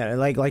 Yeah,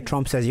 like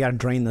Trump says, you got to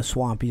drain the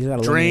swamp. You got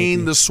to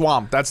drain the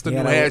swamp. That's the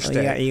new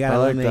hashtag. You got to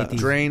eliminate these.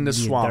 Drain the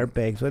swamp.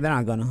 Dirtbags. But they're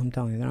not gonna. I'm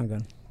telling you, they're not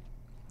gonna.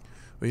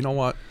 Well, you know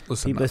what?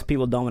 Listen,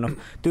 people dumb enough,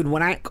 dude.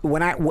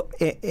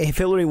 If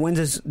Hillary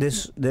wins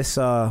this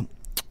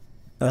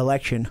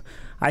election,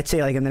 I'd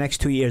say like in the next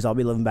 2 years I'll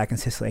be living back in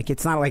Sicily. Like,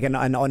 it's not like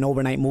an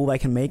overnight move I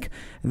can make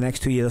in the next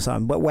 2 years or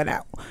something. But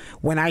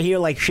when I hear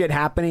like shit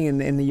happening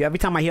in the every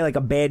time I hear like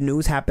a bad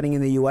news happening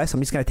in the U.S., I'm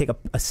just gonna take a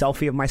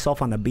selfie of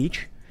myself on the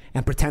beach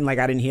and pretend like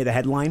I didn't hear the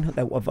headline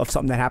of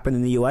something that happened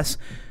in the U.S.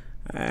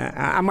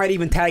 I might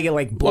even tag it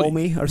like "blow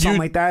me" or something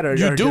like that.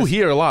 You do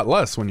hear a lot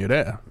less when you're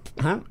there.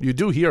 Huh? You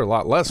do hear a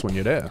lot less when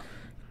you're there.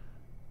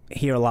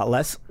 Hear a lot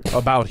less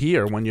about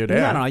here when you're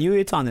there. No,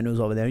 it's on the news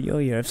over there. You'll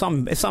hear if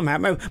something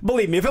happens.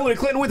 Believe me, if Hillary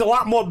Clinton wins, a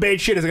lot more bad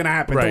shit is gonna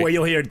happen. The way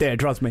you'll hear it there,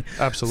 trust me.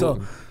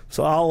 Absolutely.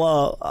 So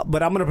I'll,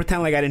 but I'm gonna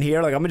pretend like I didn't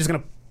hear. Like I'm just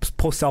gonna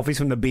post selfies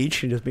from the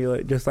beach and just be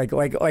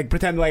like,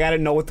 pretend like I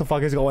didn't know what the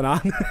fuck is going on.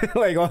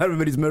 Like,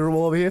 everybody's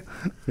miserable over here.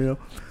 You know.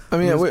 I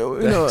mean,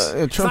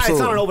 it's not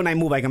an overnight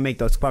move I can make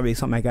though. It's probably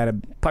something I gotta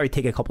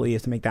take a couple of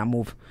years to make that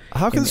move.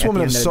 How can this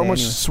woman have so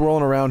much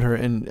swirling around her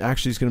and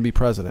actually is going to be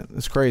president?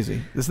 It's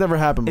crazy. This never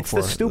happened before.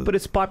 It's the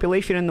stupidest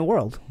population in the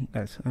world,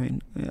 guys. I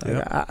mean,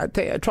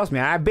 trust me,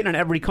 I've been in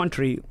every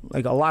country,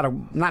 like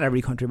not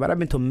every country, but I've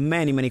been to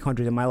many, many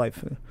countries in my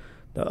life.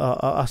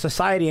 A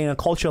society and a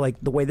culture like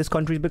the way this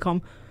country's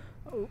become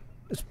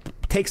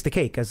takes the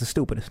cake as the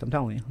stupidest. I'm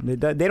telling you,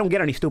 they don't get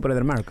any stupider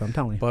than America. I'm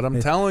telling you. But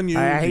I'm telling you,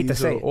 I hate to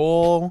say it.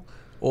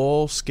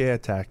 all scare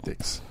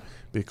tactics.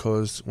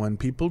 Because when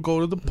people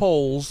go to the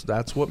polls,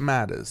 that's what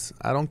matters.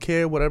 I don't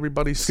care what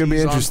everybody sees on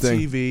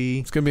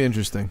TV. It's going to be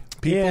interesting.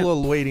 People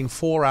are waiting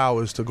 4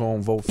 hours to go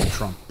and vote for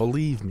Trump.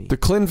 Believe me. The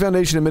Clinton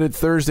Foundation admitted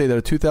Thursday that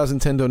a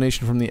 2010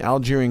 donation from the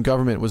Algerian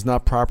government was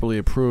not properly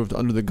approved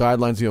under the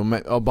guidelines the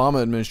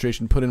Obama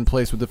administration put in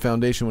place with the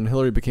foundation when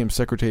Hillary became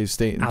Secretary of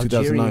State in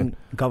 2009. Algerian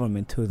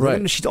government, too.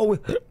 Right. She's always...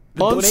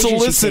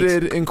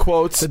 Unsolicited, in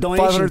quotes,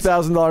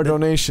 $500,000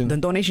 donation. The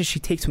donation she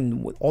takes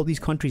from all these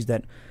countries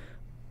that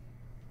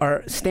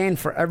stand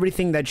for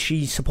everything that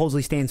she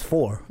supposedly stands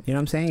for. You know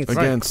what I'm saying? It's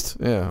against,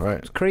 right.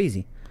 It's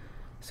crazy.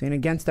 Saying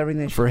against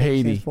everything that she for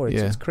Haiti. Stands for.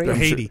 It's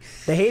crazy.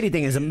 The Haiti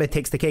thing it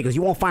takes the cake because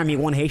you won't find me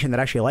one Haitian that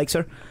actually likes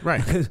her.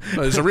 Right.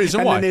 There's a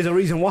reason why. And then there's a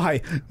reason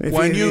why.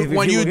 When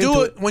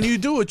you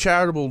do a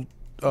charitable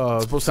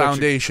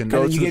foundation.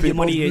 Go to you give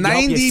money to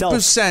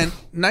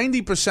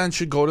 90%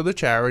 should go to the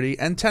charity,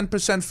 and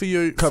 10% for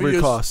your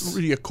costs.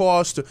 Your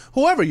cost,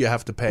 whoever you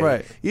have to pay.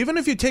 Right. Even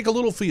if you take a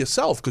little for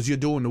yourself because you're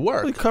doing the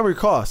work. Well, cover your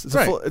costs. It's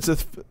right.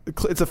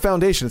 It's a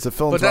foundation. It's a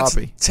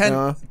philanthropy. But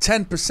that's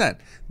 10%.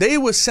 They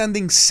were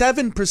sending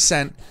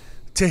 7%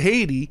 to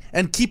Haiti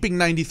and keeping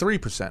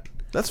 93%.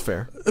 That's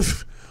fair.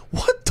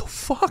 What the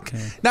fuck?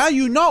 Okay. Now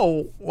you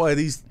know why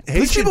these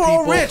people are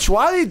all rich.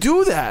 Why do they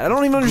do that? I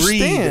don't even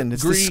understand.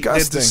 It's greed.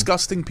 disgusting. They're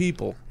disgusting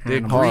people.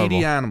 They're Horrible.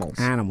 greedy animals.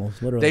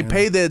 Literally. They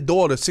pay their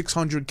daughter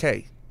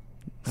 $600K.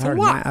 For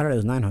what? I heard it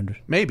was $900.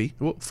 Maybe.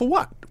 For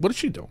what? What does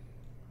she do?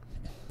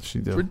 She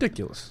do. It's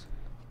ridiculous.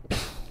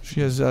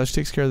 She has. She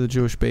takes care of the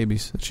Jewish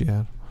babies that she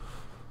had.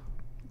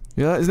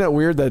 You know, isn't that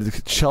weird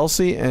that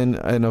Chelsea and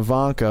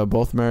Ivanka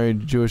both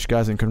married Jewish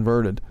guys and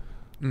converted?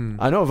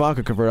 I know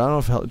Ivanka converted. I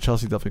don't know if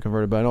Chelsea definitely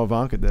converted, but I know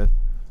Ivanka did.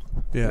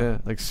 Yeah,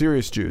 like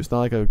serious Jews, not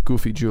like a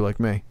goofy Jew like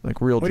me,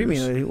 like real Jews. What do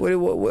you mean?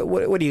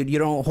 What do you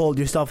don't hold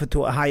yourself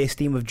into a high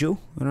esteem of Jew?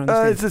 I don't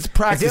understand. It's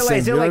practicing.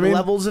 Is there like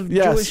levels of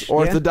Jewish?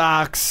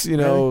 Orthodox, you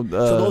know.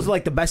 So those are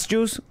like the best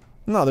Jews?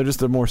 No, they're just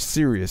the more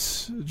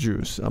serious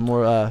Jews. I'm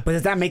more. But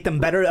does that make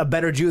them a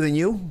better Jew than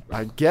you?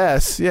 I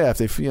guess, yeah. If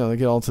they they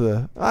get all to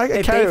the.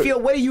 If they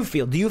feel, what do you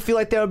feel? Do you feel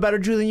like they're a better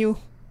Jew than you?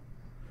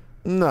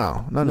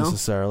 No, not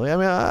necessarily. I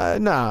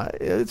mean, nah.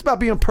 It's about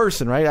being a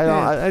person, right?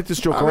 I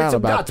just joke around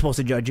about. God's supposed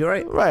to judge you,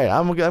 right? Right.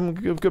 I'm a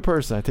good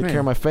person. I take care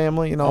of my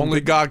family. You know, only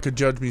God could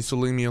judge me, so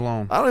leave me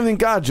alone. I don't even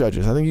think God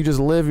judges. I think you just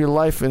live your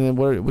life, and then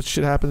what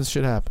shit happens,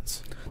 shit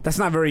happens. That's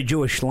not very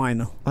Jewish line,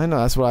 though. I know.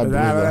 That's what I believe.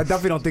 I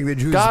definitely don't think the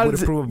Jews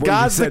would approve of what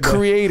God's you the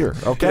creator,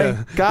 okay?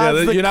 Yeah.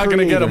 God's the you're not going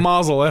to get a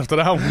mazel after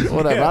that one.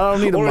 Whatever. I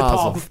don't need a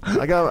mazel.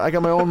 I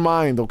got my own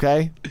mind,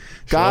 okay?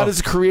 God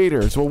is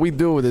creator. It's what we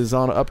do with is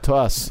up to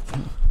us.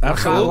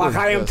 Absolutely.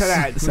 L'chaim to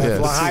that.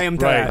 L'chaim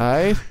to that. All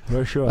right?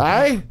 For sure. All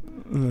right?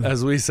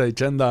 As we say,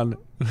 chendan.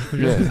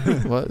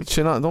 Yeah. What?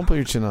 Chin on. Don't put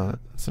your chin on it.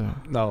 So.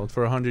 No,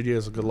 for 100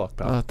 years of good luck,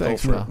 pal.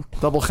 Thanks, pal.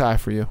 Double chai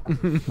for you.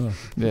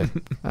 Yeah.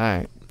 All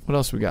right. What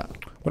else we got?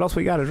 What else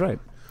we got is right.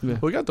 Yeah.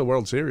 We got the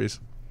World Series.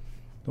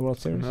 The World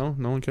Series? No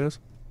one cares.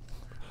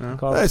 No.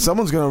 Hey,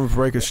 someone's going to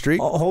break a streak.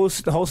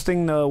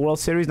 Hosting the World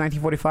Series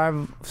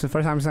 1945. It's the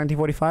first time since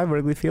 1945,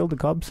 Wrigley Field, the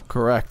Cubs.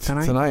 Correct.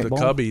 Tonight. The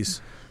Cubbies.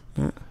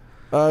 Yeah.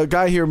 A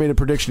guy here made a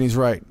prediction. He's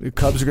right. The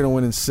Cubs are going to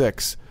win in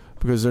 6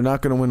 because they're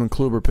not going to win when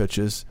Kluber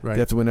pitches. Right. They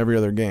have to win every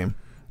other game.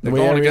 They're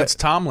going against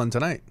Tomlin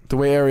tonight. The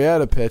way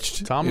Arrieta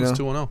pitched. Tomlin's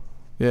 2-0.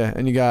 Yeah,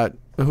 and you got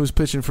who's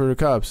pitching for the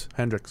Cubs?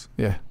 Hendricks.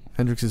 Yeah,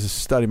 Hendricks is a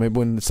stud. He might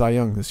win the Cy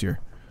Young this year.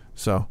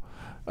 So,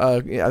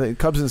 I think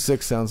Cubs in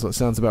 6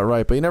 sounds about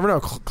right. But you never know.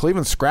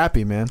 Cleveland's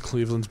scrappy, man.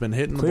 Cleveland's been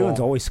hitting the Cleveland's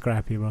ball. Always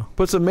scrappy, bro.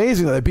 But it's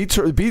amazing that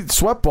they beat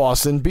swept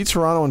Boston, beat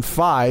Toronto in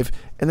 5,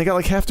 and they got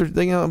like half their.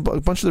 A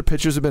bunch of their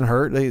pitchers have been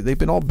hurt. They've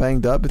been all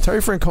banged up. But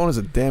Terry Francona's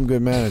a damn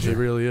good manager. He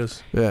really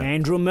is. Yeah.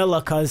 Andrew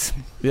Miller, cuz.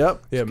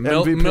 Yep. Yeah.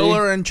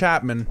 Miller and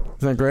Chapman. Isn't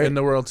that great? In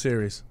the World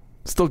Series.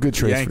 Still good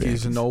trades. The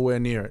Yankees are nowhere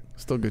near it.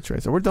 Still good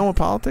trades. Are we done with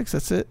politics?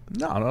 That's it?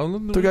 No.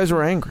 Two guys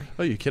were angry.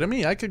 Are you kidding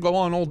me? I could go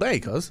on all day,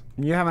 cuz.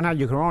 You haven't had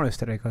your coronas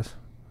today, cuz.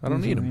 I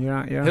don't need them.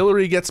 Yeah.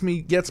 Hillary gets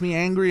me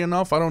angry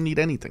enough. I don't need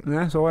anything.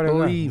 Yeah. So what?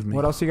 Believe me.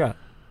 What else you got?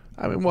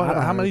 I mean,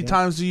 how many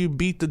times do you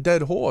beat the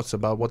dead horse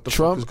about what the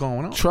fuck is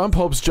going on? Trump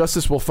hopes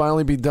justice will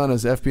finally be done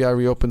as FBI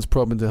reopens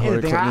probe into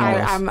Hillary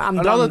Clinton.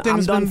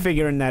 I'm done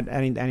figuring that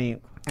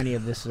any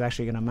of this is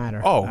actually going to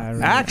matter. Oh,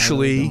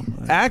 actually,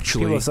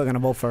 people are still going to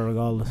vote for it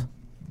regardless.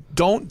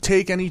 Don't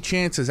take any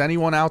chances.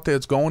 Anyone out there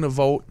that's going to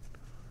vote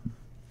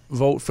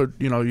for,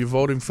 you're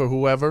voting for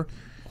whoever,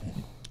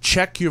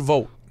 check your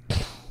vote.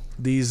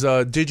 These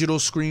digital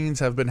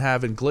screens have been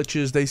having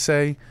glitches, they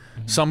say.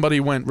 Mm-hmm. Somebody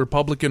went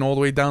Republican all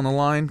the way down the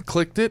line,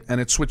 clicked it,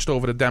 and it switched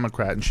over to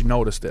Democrat, and she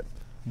noticed it.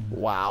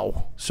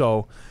 Wow.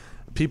 So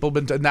people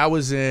and that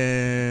was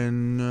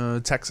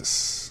in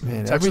Texas.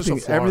 Man,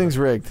 Texas everything's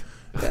rigged.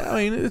 Yeah,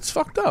 I mean, it's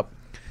fucked up.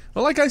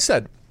 Well, like I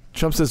said,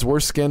 Trump says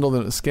worse scandal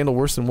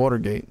worse than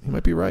Watergate. He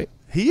might be right.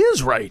 He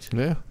is right.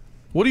 Yeah.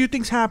 What do you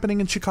think's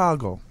happening in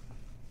Chicago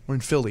or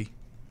in Philly?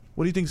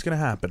 What do you think's going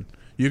to happen?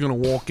 You're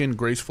going to walk in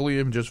gracefully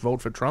and just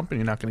vote for Trump, and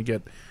you're not going to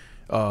get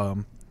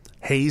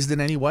hazed in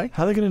any way?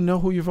 How are they going to know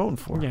who you're voting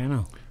for? Yeah, I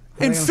know.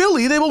 In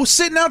Philly, they were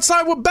sitting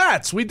outside with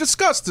bats. We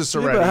discussed this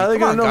already. But how are they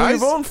going to know who you're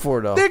voting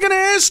for, though? They're going to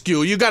ask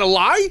you. You got to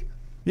lie?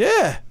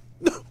 Yeah.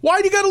 Why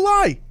do you got to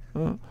lie?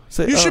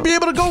 You should be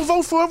able to go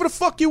vote for whoever the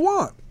fuck you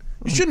want.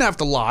 You shouldn't have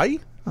to lie.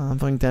 I'm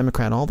voting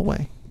Democrat all the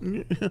way.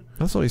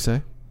 That's what you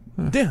say.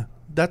 Yeah.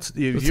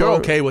 You're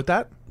okay with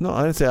that? No,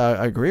 I didn't say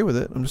I agree with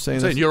it. I'm just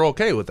saying you're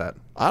okay with that.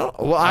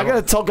 I got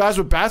to tell guys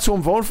with bats who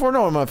I'm voting for?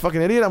 No, am I a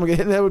fucking idiot? I'm going to get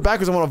hit in the head with bat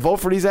because I want to vote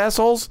for these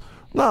assholes?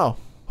 No.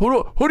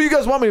 Who do you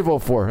guys want me to vote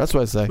for? That's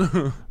what I say.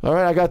 All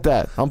right, I got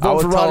that. I'm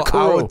voting for Rod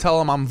Carew. I would tell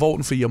them I'm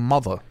voting for your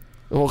mother.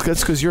 Well,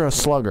 that's because you're a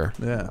slugger.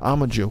 Yeah.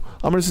 I'm a Jew.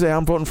 I'm going to say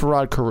I'm voting for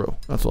Rod Carew.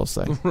 That's what I'll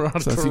say.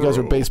 Since you guys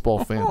are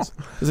baseball fans.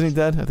 Isn't he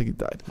dead? I think he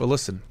died. Well,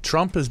 listen,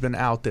 Trump has been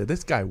out there.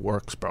 This guy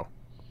works, bro.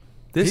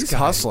 He's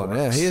hustling.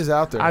 Works. Yeah, he is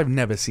out there. I've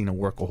never seen a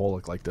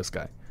workaholic like this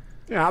guy.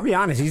 Yeah, I'll be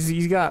honest.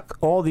 He's got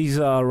all these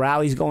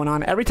rallies going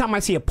on. Every time I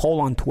see a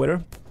poll on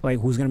Twitter, like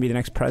who's going to be the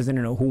next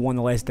president or who won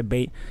the last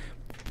debate,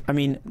 I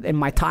mean, in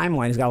my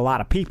timeline, it's got a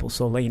lot of people.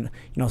 So, like, you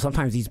know,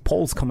 sometimes these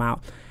polls come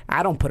out.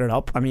 I don't put it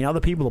up. I mean, other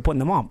people are putting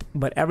them up.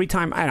 But every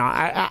time,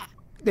 I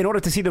in order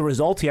to see the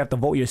results, you have to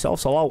vote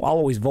yourself. So I'll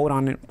always vote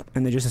on it,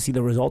 and then just to see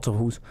the results of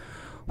who's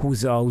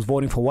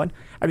voting for what.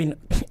 I mean,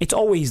 it's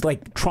always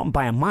like Trump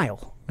by a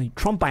mile. Like,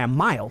 Trump by a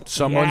mile.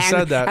 Someone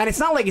said that, and it's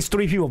not like it's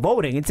 3 people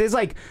voting. It's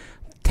like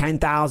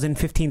 10,000,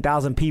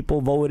 15,000 people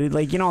voted.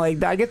 Like, you know,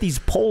 like I get these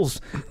polls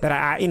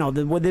that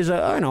where there's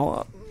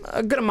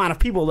a good amount of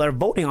people that are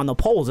voting on the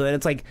polls, and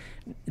it's like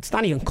it's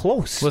not even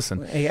close.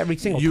 Listen, every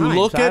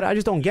single time. I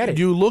just don't get it.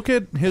 You look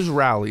at his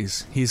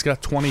rallies; he's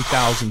got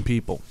 20,000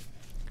 people.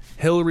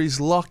 Hillary's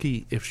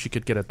lucky if she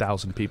could get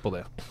 1,000 people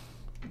there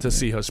to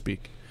see her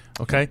speak.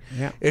 Okay,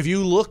 yeah. If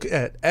you look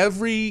at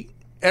every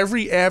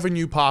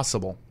avenue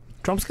possible,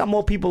 Trump's got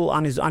more people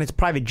on his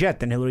private jet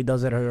than Hillary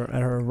does at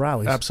her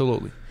rallies.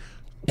 Absolutely.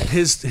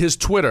 His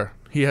Twitter,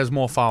 he has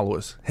more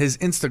followers. His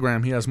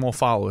Instagram, he has more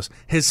followers.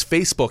 His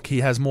Facebook,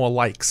 he has more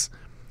likes.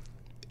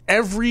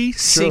 Every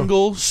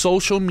single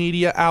social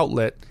media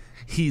outlet,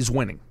 he's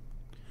winning.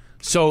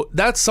 So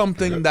that's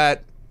something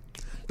that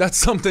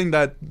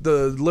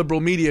the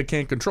liberal media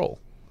can't control.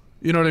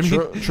 You know what I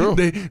mean? True.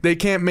 They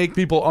can't make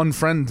people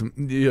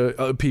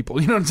unfriend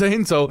people. You know what I'm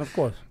saying? So of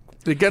course,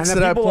 it gets to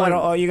that point.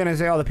 Are you going to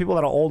say, the people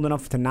that are old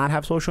enough to not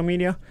have social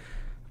media?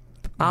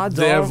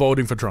 They're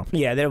voting for Trump.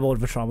 Yeah, they're voting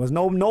for Trump. There's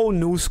no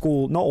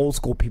old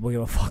school people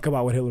give a fuck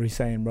about what Hillary's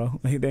saying, bro.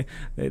 Like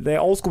they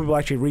old school people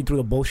actually read through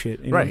the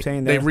bullshit. You know what I'm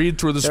saying? They read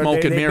through the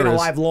smoke and mirrors. They've been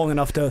alive long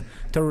enough to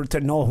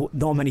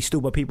know many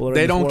stupid people are.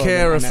 They in this don't world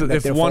care and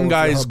if one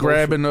guy's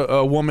grabbing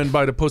a woman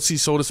by the pussy,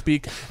 so to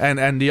speak,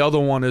 and the other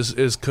one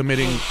is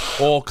committing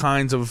all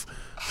kinds of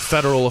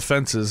federal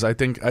offenses. I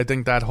think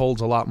that holds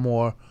a lot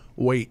more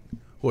weight.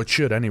 Or it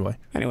should, anyway.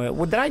 Anyway,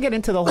 did I get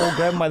into the whole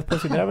grabbing by the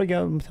pussy? Did I ever get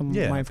some?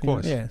 Yeah, of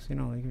course. Yes, you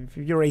know, like if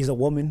you raise a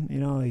woman, you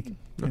know, like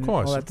of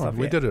course, all that stuff.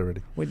 We did it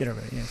already. We did it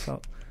already. Yeah.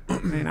 So, I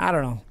mean, I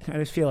don't know. I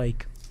just feel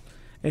like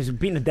it's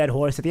beating a dead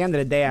horse. At the end of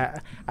the day,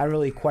 I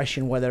really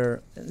question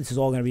whether this is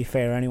all going to be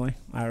fair. Anyway,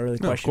 I really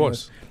question. Of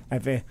course.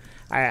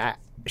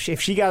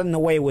 If she got in the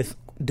way with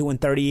doing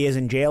 30 years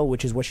in jail,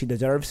 which is what she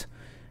deserves.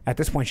 At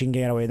this point, she can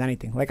get away with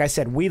anything. Like I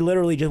said, we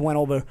literally just went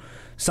over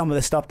some of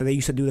the stuff that they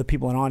used to do to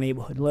people in our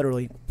neighborhood.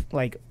 Literally,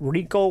 like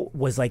RICO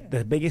was like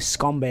the biggest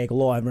scumbag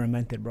law ever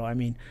invented, bro. I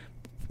mean,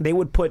 they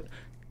would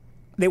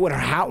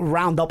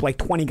round up like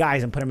 20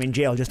 guys and put them in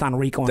jail just on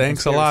RICO. And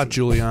Thanks conspiracy. A lot,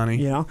 Giuliani.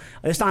 You know,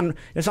 it's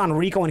on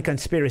RICO and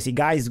conspiracy.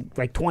 Guys,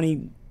 like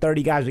 20,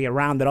 30 guys would get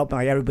rounded up, and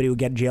like everybody would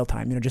get jail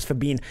time. You know, just for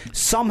being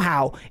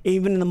somehow,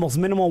 even in the most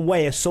minimal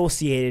way,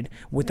 associated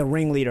with the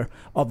ringleader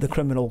of the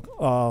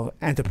criminal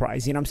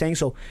enterprise. You know what I'm saying?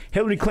 So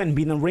Hillary Clinton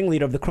being the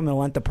ringleader of the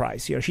criminal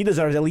enterprise here, she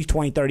deserves at least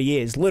 20, 30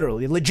 years,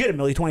 literally,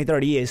 legitimately 20,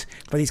 30 years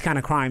for these kind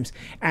of crimes.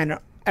 And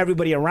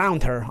everybody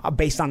around her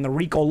based on the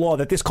RICO law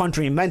that this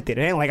country invented.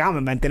 It ain't like I'm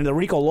inventing it. The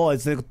RICO law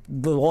is the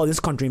law this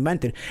country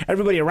invented.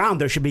 Everybody around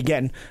her should be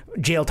getting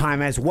jail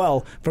time as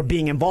well for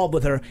being involved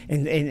with her.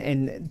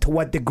 And to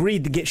what degree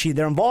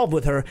they're involved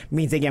with her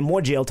means they get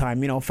more jail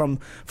time. You know, from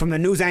the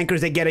news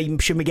anchors, they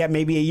should get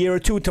maybe a year or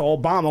two. To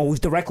Obama, who's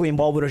directly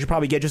involved with her, should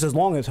probably get just as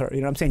long as her.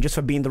 You know what I'm saying? Just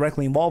for being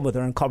directly involved with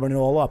her and covering it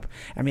all up.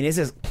 I mean, this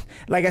is,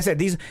 like I said,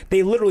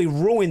 they literally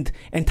ruined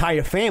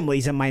entire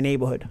families in my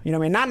neighborhood. You know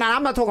what I mean?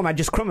 I'm not talking about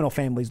just criminal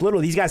families.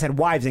 Literally, these guys had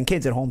wives and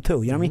kids at home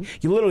too. You know what I mean?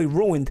 You literally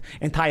ruined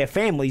entire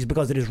families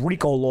because of this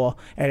RICO law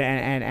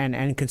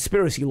and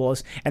conspiracy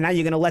laws. And now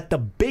you're gonna let the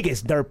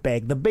biggest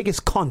dirtbag, the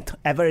biggest cunt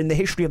ever in the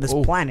history of this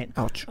planet,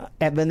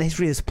 ever in the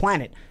history of this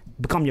planet,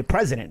 become your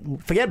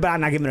president. Forget about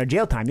not giving her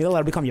jail time. You're gonna let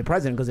her become your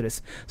president because of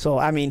this. So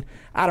I mean,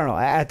 I don't know.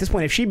 At this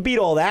point, if she beat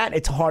all that,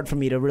 it's hard for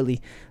me to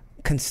really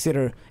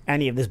consider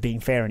any of this being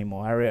fair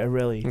anymore. I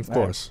really, of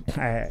course.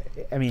 I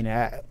mean,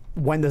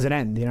 when does it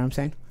end? You know what I'm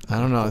saying? I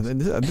don't know.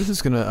 This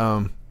is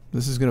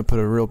gonna put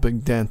a real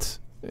big dent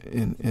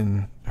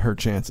in her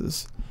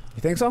chances.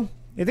 You think so?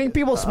 You think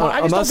people are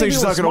smart? I'm not saying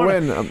she's not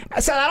going to win. I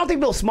said I don't think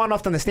people are smart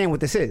enough to understand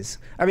what this is.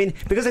 I mean,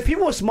 because if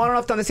people were smart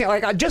enough to understand,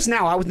 like just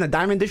now, I was in the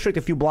Diamond District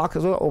a few blocks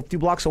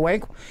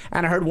away,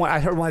 and I heard one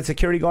of the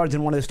security guards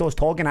in one of the stores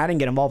talking. I didn't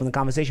get involved in the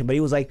conversation, but he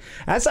was like,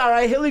 "That's all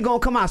right. Hillary gonna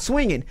come out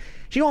swinging.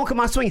 She gonna come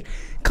out swinging.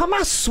 Come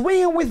out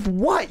swinging with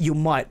what, you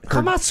mutt?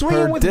 Come out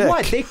swinging with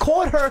what? They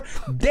caught her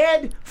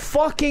dead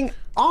fucking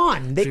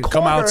on. They caught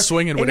come out her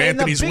swinging with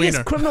Anthony's wiener. The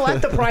biggest criminal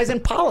enterprise in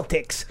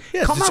politics.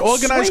 Yes, come it's out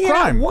organized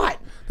crime. What?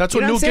 That's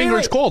what Newt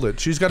Gingrich called it.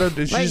 She's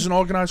an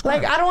organized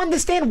crime. Like, I don't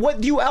understand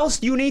what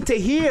else you need to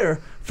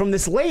hear from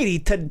this lady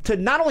to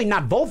not only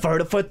not vote for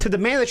her, to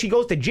demand that she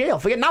goes to jail.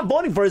 Forget not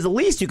voting for her is the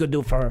least you could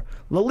do for her.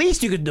 The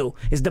least you could do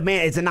is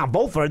to not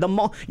vote for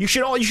her. You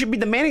should be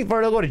demanding for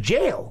her to go to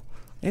jail.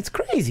 It's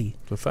crazy.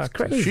 The fact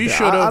it's crazy.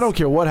 I don't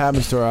care what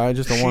happens to her. I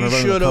just don't want her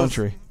to run the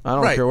country. I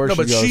don't care where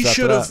she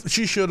goes.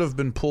 She should have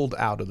been pulled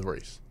out of the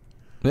race.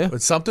 Yeah.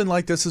 But something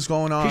like this is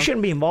going on. She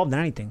shouldn't be involved in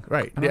anything.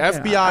 Right. The care.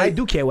 FBI. I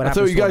do care what happens.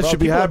 I thought you guys should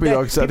be happy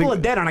though. People are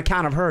dead on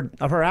account of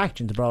her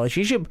actions, bro.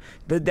 She should.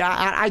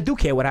 I do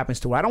care what happens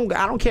to her. I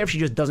don't care if she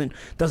just doesn't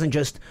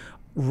just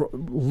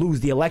lose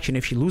the election.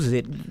 If she loses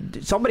it,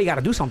 somebody got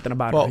to do something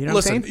about Well, it. You know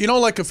listen. what I'm saying? You know,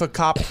 like if a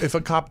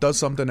cop does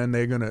something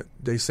and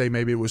they say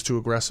maybe it was too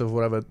aggressive,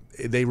 whatever.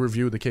 They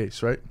review the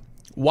case, right?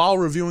 While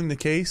reviewing the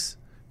case,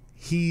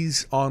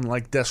 he's on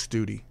like desk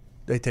duty.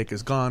 They take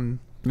his gun.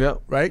 Yeah.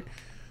 Right.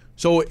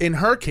 So in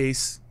her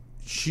case,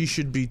 she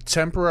should be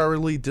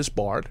temporarily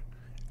disbarred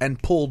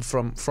and pulled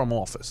from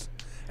office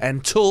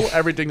until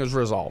everything is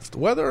resolved.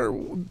 Whether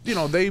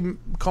they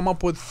come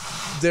up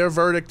with their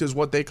verdict is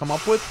what they come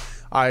up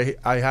with. I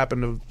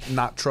happen to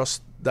not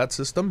trust that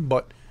system,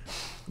 but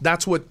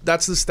that's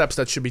the steps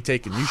that should be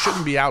taken. You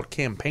shouldn't be out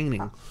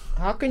campaigning.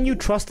 How can you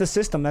trust the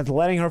system that's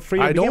letting her free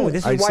to I begin don't. with?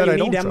 This I is why said you I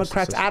need don't trust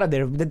Democrats the out of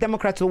there. The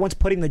Democrats are the ones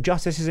putting the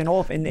justices in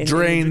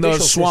Drain the the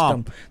judicial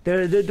swamp. system.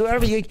 They're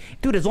everything.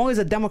 Dude, as long as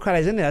a Democrat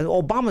is in there,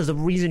 Obama's the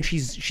reason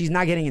she's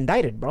not getting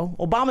indicted, bro.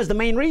 Obama's the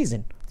main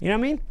reason. You know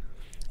what I mean?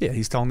 Yeah,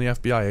 he's telling the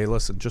FBI, hey,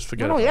 listen, just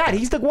forget it. No, yeah,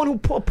 he's the one who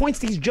appoints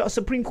these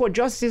Supreme Court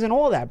justices and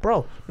all that,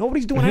 bro.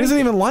 Nobody's doing He anything.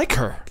 doesn't even like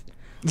her.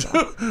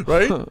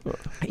 Right?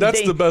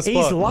 That's the best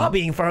part. He's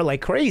lobbying for her like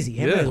crazy.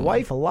 Him and his Yeah.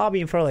 wife are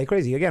lobbying for her like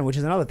crazy. Again, which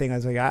is another thing. I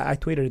was like, I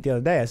tweeted it the other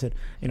day. I said,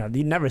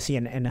 you never see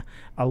a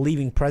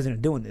leaving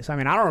president doing this. I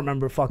mean, I don't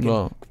remember fucking.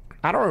 No.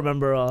 I don't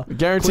remember.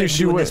 Guarantee Clinton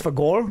she doing would. this for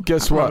Gore.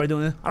 Guess I don't what? remember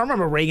doing this. I don't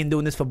remember Reagan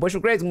doing this for Bush.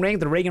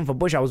 Reagan for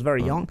Bush. I was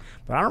very young,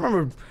 but I don't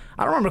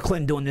remember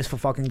Clinton doing this for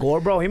fucking Gore,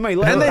 bro. He might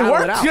let And her they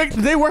battle it out. worked.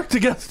 They worked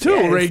together too,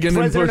 Yeah, Reagan and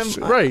president Bush.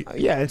 Right.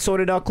 Yeah, and so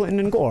did Clinton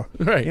and Gore.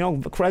 Right.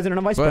 President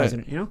and vice Right.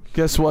 president.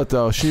 Guess what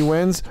though? She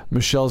wins.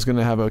 Michelle's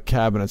gonna have a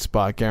cabinet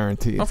spot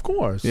guaranteed. Of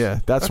course.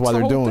 Yeah, that's why the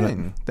they're whole doing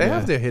thing. it. They Yeah.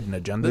 have their hidden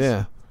agendas.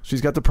 Yeah.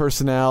 She's got the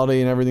personality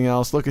and everything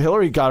else. Look,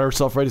 Hillary got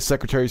herself right as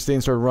Secretary of State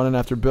and started running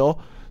after Bill.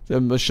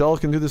 And Michelle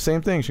can do the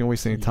same thing. She can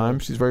waste any time.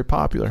 She's very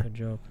popular. Good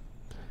joke.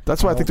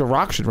 That's why I think The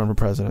Rock should run for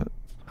president.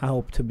 I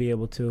hope to be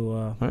able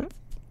to Right?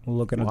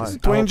 look at this.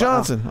 Dwayne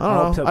Johnson.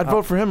 I don't know. I'd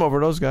vote for him over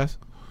those guys.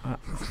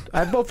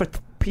 I'd vote for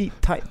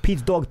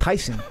Pete's dog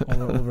Tyson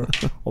over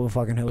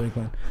fucking Hillary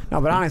Clinton.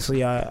 No, but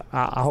honestly, I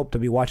hope to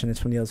be watching this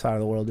from the other side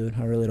of the world, dude.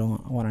 I really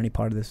don't want any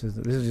part of this. This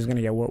is just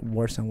gonna get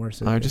worse and worse.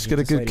 All right, just get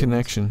a good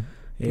connection.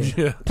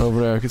 Yeah.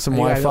 Over there. Get some You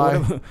guys-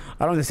 Wi-Fi.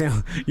 I don't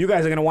understand. You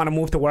guys are gonna want to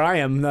move to where I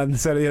am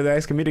instead of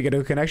asking me to get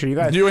a connection. You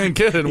guys, You ain't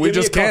kidding. We give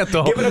me just can't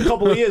though. Give it a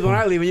couple of years when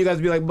I leave, and you guys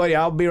be like, buddy,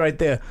 I'll be right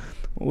there.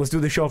 Let's do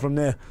the show from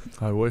there.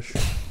 I wish.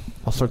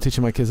 I'll start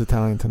teaching my kids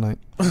Italian tonight.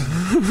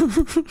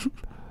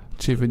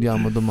 Ci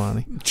vediamo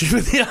domani.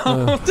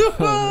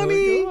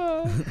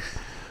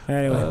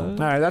 Anyway, all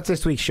right, that's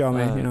this week's show,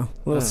 man. A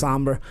little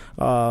somber.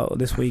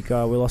 This week we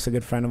lost a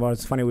good friend of ours.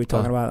 It's funny, we were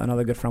talking about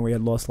another good friend we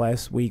had lost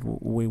last week.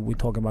 We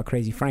talking about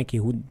Crazy Frankie,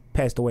 who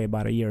passed away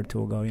about a year or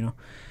two ago,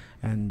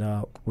 and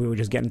we were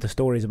just getting to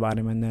stories about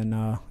him. And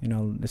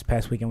then this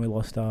past weekend we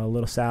lost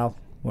little Sal.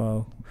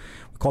 Well,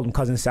 we called him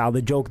Cousin Sal.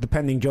 The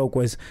pending joke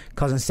was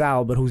Cousin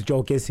Sal, but whose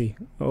joke is he?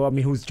 Well, I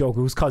mean, whose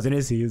cousin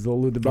is he? Is what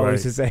Lou DeBell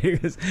used to say.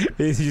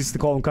 He used to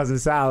call him Cousin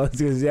Sal.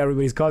 He's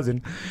everybody's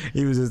cousin.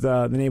 He was just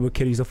the neighborhood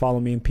kid. He used to follow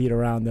me and Pete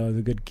around.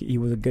 He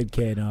was a good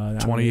kid.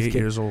 28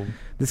 years old.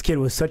 This kid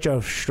was such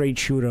a straight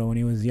shooter when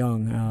he was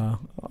young.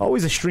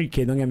 Always a street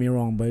kid, don't get me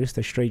wrong, but just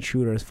a straight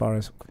shooter as far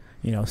as,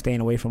 staying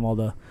away from all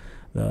the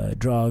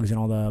drugs and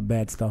all the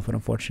bad stuff. But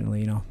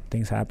unfortunately,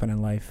 things happen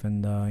in life,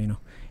 and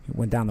he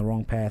went down the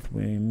wrong path.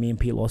 Me and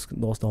Pete lost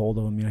the hold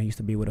of him. He used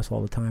to be with us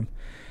all the time,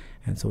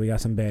 and so we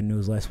got some bad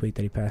news last week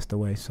that he passed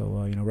away. So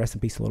rest in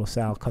peace to little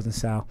Sal, Cousin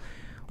Sal.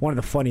 One of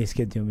the funniest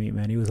kids you'll meet,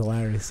 man. He was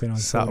hilarious.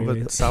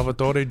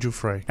 Salvatore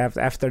Giuffre.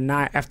 After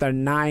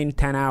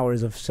 9-10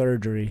 hours of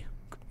surgery,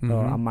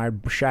 on my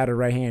shattered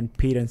right hand,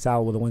 Pete and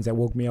Sal were the ones that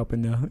woke me up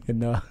in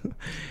the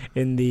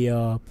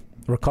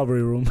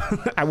recovery room.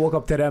 I woke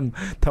up to them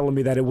telling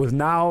me that it was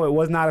not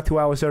a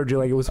 2-hour surgery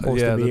like it was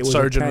supposed to be. The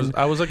surgeon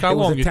I was like, how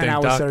long you think,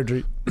 Doc?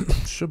 Surgery.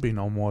 Should be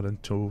no more than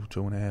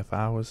 2.5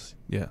 hours.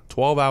 Yeah,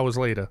 12 hours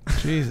later.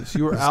 Jesus,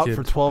 you were out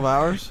for 12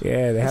 hours?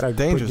 Yeah, they had a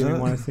dangerous.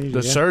 anesthesia.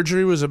 The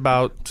surgery was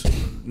about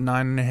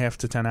 9.5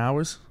 to 10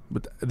 hours,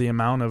 but the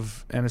amount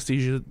of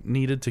anesthesia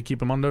needed to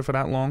keep him under for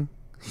that long,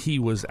 he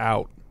was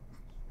out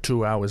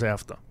 2 hours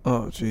after.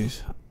 Oh,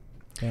 jeez.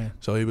 Yeah.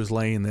 So he was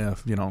laying there,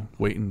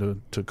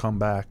 waiting to come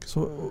back.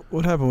 So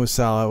what happened with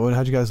Sal?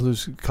 How'd you guys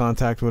lose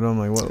contact with him?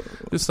 Like what?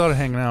 Just started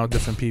hanging out with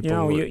different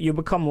people. You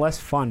become less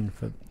fun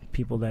for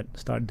people that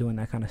start doing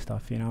that kind of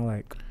stuff.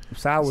 Like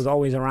Sal was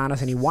always around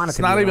us, and he wanted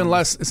to.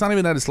 It's not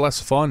even that it's less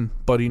fun,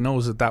 but he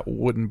knows that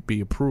wouldn't be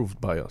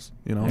approved by us.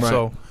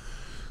 Right.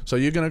 So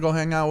you're gonna go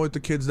hang out with the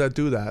kids that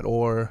do that,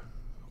 or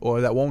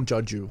that won't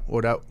judge you,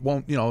 or that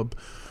won't.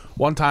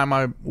 One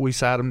time we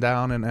sat him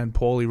down, and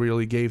Paulie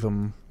really gave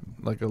him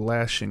like a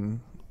lashing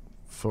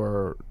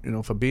for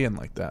being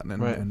like that,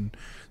 and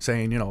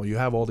saying you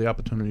have all the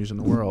opportunities in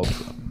the world.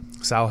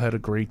 Sal had a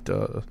great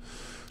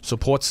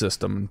support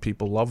system, and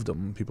people loved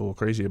him. People were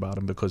crazy about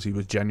him because he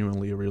was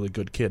genuinely a really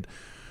good kid.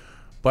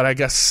 But I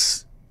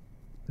guess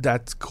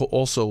that's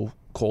also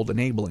called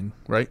enabling,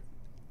 right?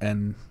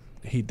 And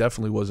he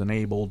definitely was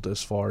enabled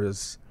as far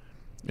as,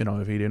 you know,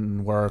 if he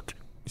didn't work,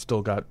 he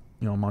still got,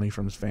 you know, money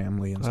from his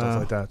family and stuff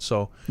like that.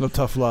 So no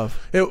tough love.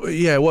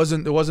 It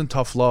wasn't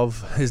tough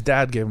love. His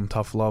dad gave him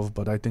tough love,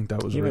 but I think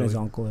that was even really his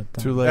uncle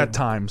too late at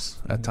times.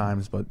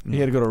 But he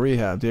had to go to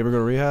rehab. Did you ever go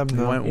to rehab?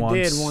 No, he went once.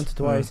 He did once,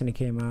 twice, and he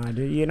came out.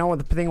 You know what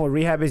the thing with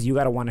rehab is? You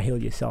got to want to heal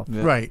yourself,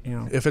 right? You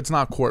know? If it's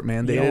not court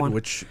mandated,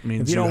 which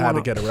means you had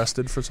to get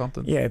arrested for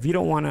something. Yeah, if you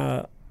don't want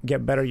to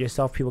get better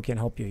yourself, people can't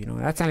help you. You know,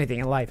 that's anything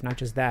in life, not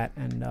just that.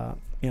 And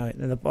you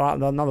know,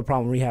 another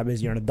problem with rehab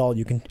is you're an adult.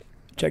 You can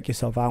check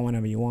yourself out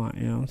whenever you want.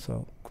 You know,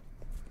 so.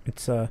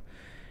 It's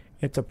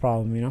a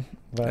problem, you know.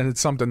 But and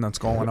it's something that's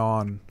going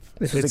on.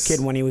 This was a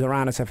kid when he was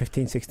around us at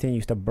 15, 16,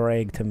 used to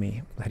brag to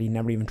me that he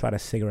never even tried a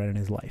cigarette in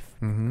his life.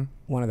 Mm-hmm.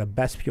 One of the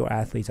best pure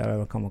athletes I've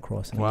ever come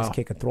across. And this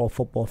kid could throw a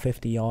football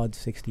 50 yards,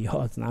 60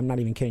 yards. And I'm not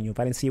even kidding you. If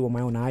I didn't see it with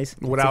my own eyes.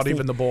 Without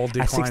even the ball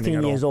declining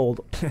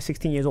at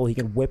 16 years old, he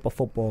could whip a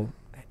football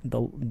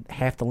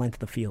half the length of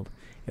the field.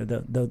 You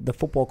know, the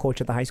football coach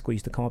at the high school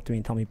used to come up to me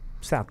and tell me,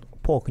 Sal,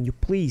 Paul, can you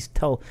please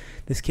tell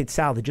this kid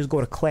Sal to just go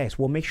to class?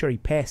 We'll make sure he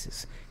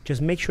passes. Just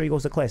make sure he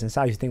goes to class. And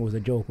Sal used to think it was a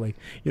joke. Like,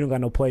 you don't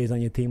got no players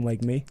on your team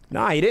like me.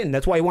 Nah, he didn't.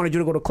 That's why he wanted you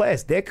to go to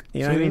class, Dick.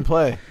 You know what I mean? Didn't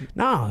play.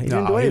 No, he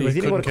didn't do anything. He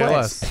didn't go to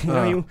class. You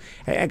know,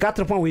 I got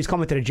to the point where he was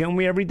coming to the gym with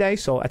me every day.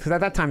 So, because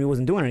at that time he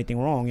wasn't doing anything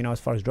wrong, you know, as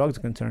far as drugs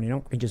are concerned. You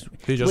know, he just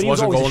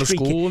wasn't going to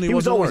school. And he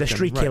was always working. A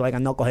street kid, like a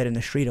knucklehead in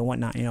the street and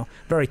whatnot. You know,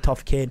 very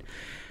tough kid.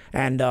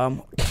 And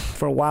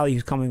for a while, he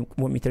was coming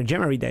with me to the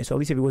gym every day. So at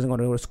least if he wasn't going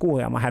to go to school,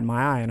 I had my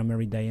eye on him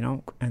every day, you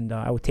know. And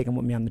I would take him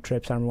with me on the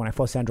trips. I remember when I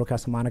fought Sandro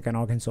Castamonica in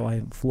Arkansas,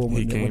 I flew him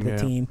with the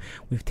team.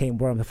 We've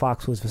brought him to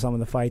Foxwoods for some of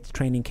the fights,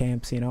 training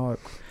camps, you know.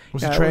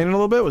 Was he training a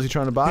little bit? Was he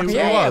trying to box?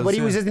 Yeah, but he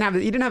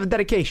didn't have the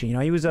dedication, you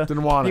know. He was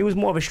didn't want it. He was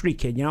more of a street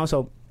kid, you know.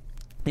 So,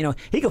 you know,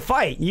 he could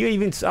fight.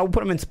 I would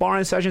put him in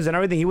sparring sessions and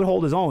everything. He would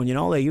hold his own, you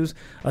know. Like, he was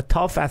a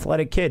tough,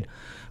 athletic kid.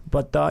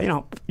 But, you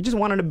know, he just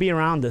wanted to be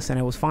around us, and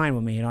it was fine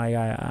with me. You know,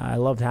 I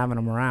loved having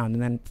him around.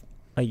 And then,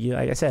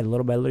 like I said,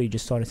 little by little, you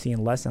just started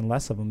seeing less and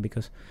less of him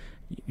because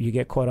you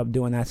get caught up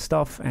doing that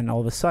stuff, and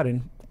all of a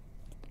sudden,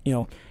 you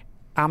know,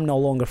 I'm no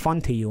longer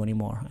fun to you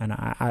anymore. And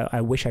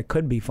I wish I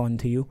could be fun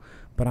to you,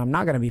 but I'm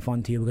not going to be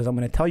fun to you because I'm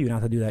going to tell you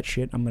not to do that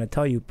shit. I'm going to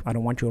tell you I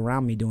don't want you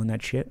around me doing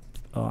that shit.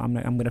 I'm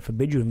going to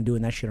forbid you from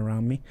doing that shit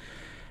around me.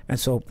 And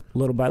so,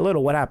 little by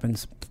little, what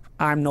happens?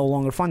 I'm no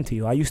longer fun to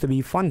you. I used to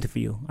be fun for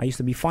you. I used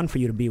to be fun for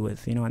you to be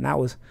with, you know, and that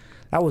was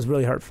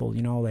really hurtful,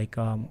 you know, like,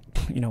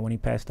 you know, when he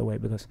passed away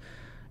because,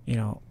 you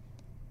know,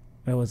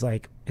 it was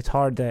like, it's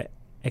hard to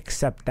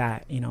accept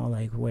that, you know,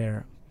 like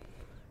where,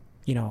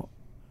 you know,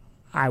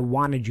 I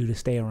wanted you to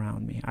stay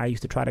around me. I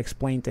used to try to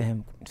explain to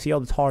him, see all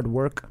this hard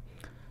work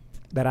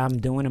that I'm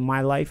doing in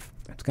my life,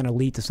 it's going to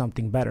lead to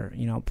something better.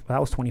 You know, I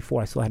was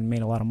 24. I still hadn't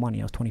made a lot of money.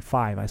 I was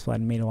 25. I still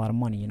hadn't made a lot of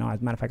money. You know, as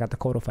a matter of fact, I got the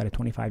Cotto fight at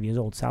 25 years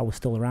old. Sal was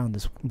still around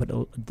this, but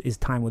his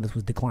time with us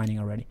was declining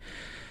already.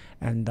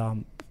 And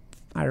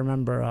I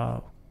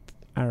remember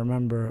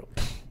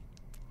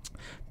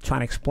trying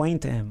to explain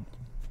to him,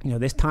 you know,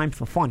 there's time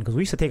for fun because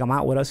we used to take him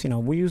out with us. You know,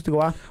 we used to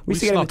go out. We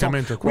used to get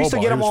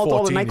him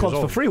all the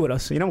nightclubs for free with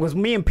us. You know, because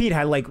me and Pete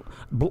had like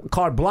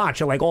carte blanche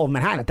at like all of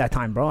Manhattan at that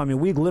time, bro. I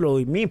mean,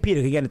 me and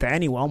Peter could get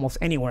into almost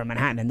anywhere in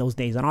Manhattan in those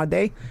days. On our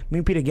day, me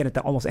and Peter get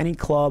into almost any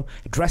club,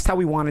 dressed how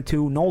we wanted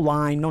to, no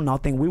line, no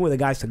nothing. We were the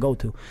guys to go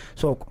to.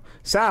 So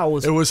Sal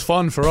was. It was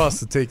fun for us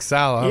to take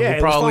Sal. Yeah, he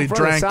probably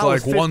drank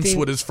like once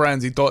with his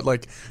friends. He thought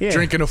like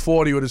drinking a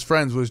 40 with his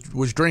friends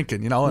was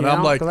drinking, you know. And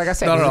I'm like, I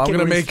said, no, I'm going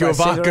to make you a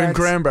vodka and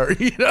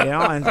cranberry. You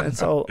know, and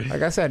so,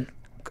 like I said,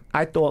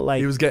 I thought like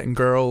he was getting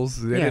girls.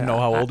 They didn't know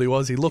how old he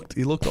was. He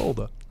looked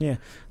older. Yeah.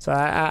 So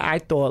I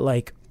thought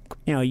like,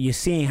 you know, you're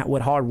seeing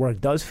what hard work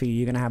does for you.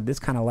 You're gonna have this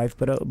kind of life,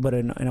 but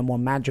in a more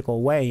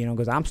magical way, you know,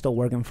 because I'm still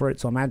working for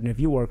it. So imagine if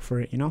you work for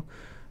it, you know.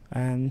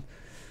 And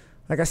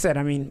like I said,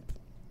 I mean,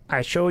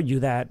 I showed you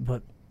that,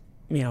 but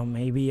you know,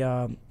 maybe you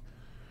know,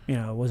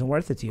 it wasn't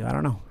worth it to you. I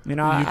don't know. You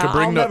know,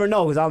 I'll never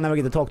know because I'll never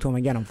get to talk to him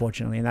again,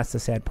 unfortunately, and that's the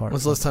sad part.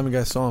 When's the last time you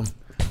guys saw him?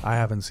 I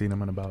haven't seen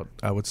him in about,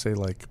 I would say,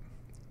 like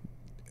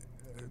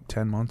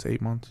 10 months, 8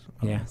 months.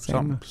 Yeah,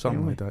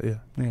 something like that. Yeah.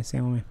 Yeah,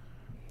 same with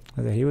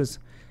me.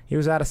 He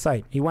was out of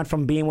sight. He went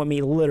from being with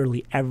me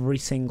literally every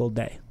single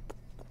day.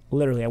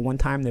 Literally, at one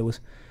time there was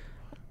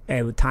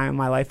a time in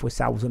my life where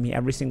Sal was with me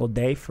every single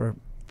day for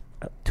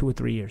 2 or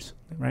 3 years.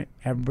 Right,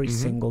 every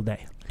single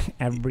day.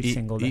 Every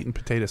single day. Eating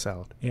potato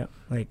salad. Yeah,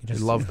 like just.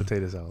 He loved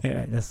potato salad.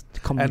 Yeah, just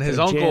coming. And his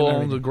uncle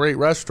owned a great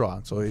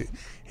restaurant, so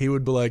he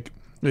would be like,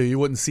 you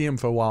wouldn't see him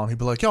for a while, and he'd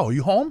be like, "Yo,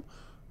 you home?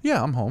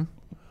 Yeah, I'm home.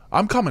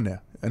 I'm coming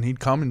there." And he'd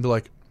come and be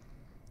like,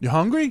 "You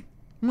hungry?"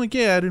 I'm like,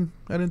 "Yeah, I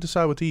didn't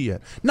decide what to eat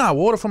yet." "Nah,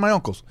 we'll order from my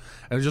uncle's."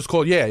 And it's just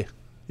called, yeah,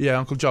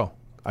 Uncle Joe.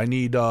 I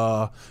need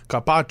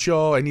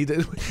carpaccio. I need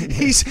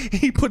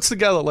he puts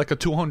together like a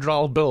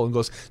 $200 bill and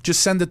goes,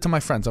 "Just send it to my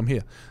friends. I'm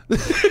here."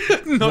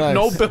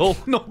 No bill.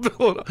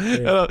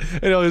 Yeah.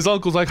 You know, his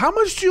uncle's like, "How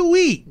much do you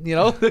eat?" You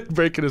know,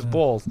 breaking his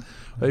balls.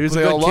 He was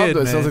It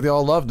sounds like they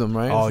all loved him,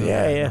 right? Oh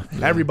yeah.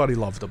 Everybody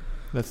loved him.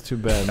 That's too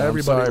bad.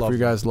 Everybody I'm sorry for you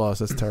guys lost.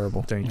 That's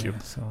terrible. Thank you.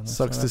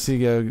 Sucks to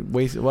see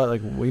wasted.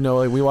 What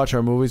we watch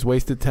our movies,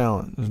 wasted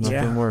talent. There's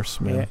nothing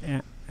worse, man.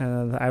 Yeah.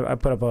 I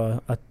put up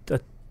a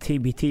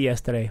TBT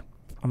yesterday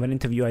of an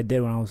interview I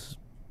did when I was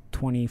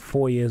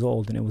 24 years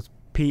old, and it was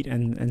Pete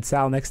and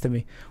Sal next to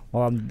me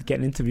while I'm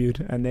getting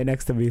interviewed, and they're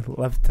next to me,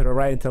 left to the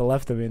right and to the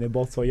left of me, and they're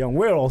both so young.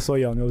 We're all so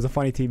young. It was a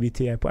funny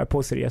TBT. I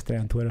posted it yesterday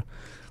on Twitter.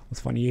 It was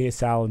funny. You hear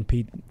Sal and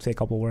Pete say a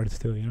couple words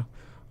too, It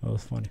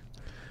was funny.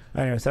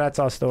 Anyway, so that's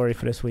our story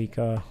for this week.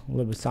 A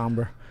little bit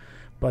somber.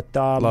 But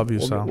love you,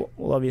 Sal.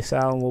 Love you,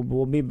 Sal.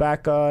 We'll be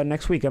back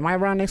next week. Am I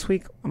around next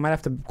week? I might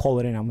have to call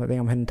it in. I think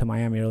I'm heading to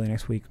Miami early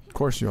next week. Of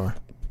course you are.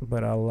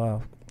 But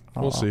I'll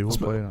see. We'll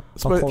play it.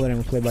 I'll call it in.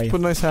 We'll play by you. It's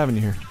been nice having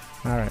you here.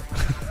 All right.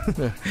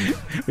 But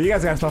you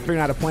guys gotta start figuring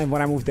out a plan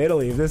when I move to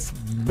Italy. If this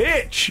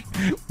bitch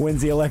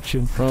wins the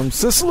election. From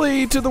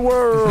Sicily to the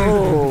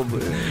world.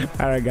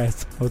 All right,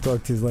 guys. We'll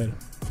talk to you later.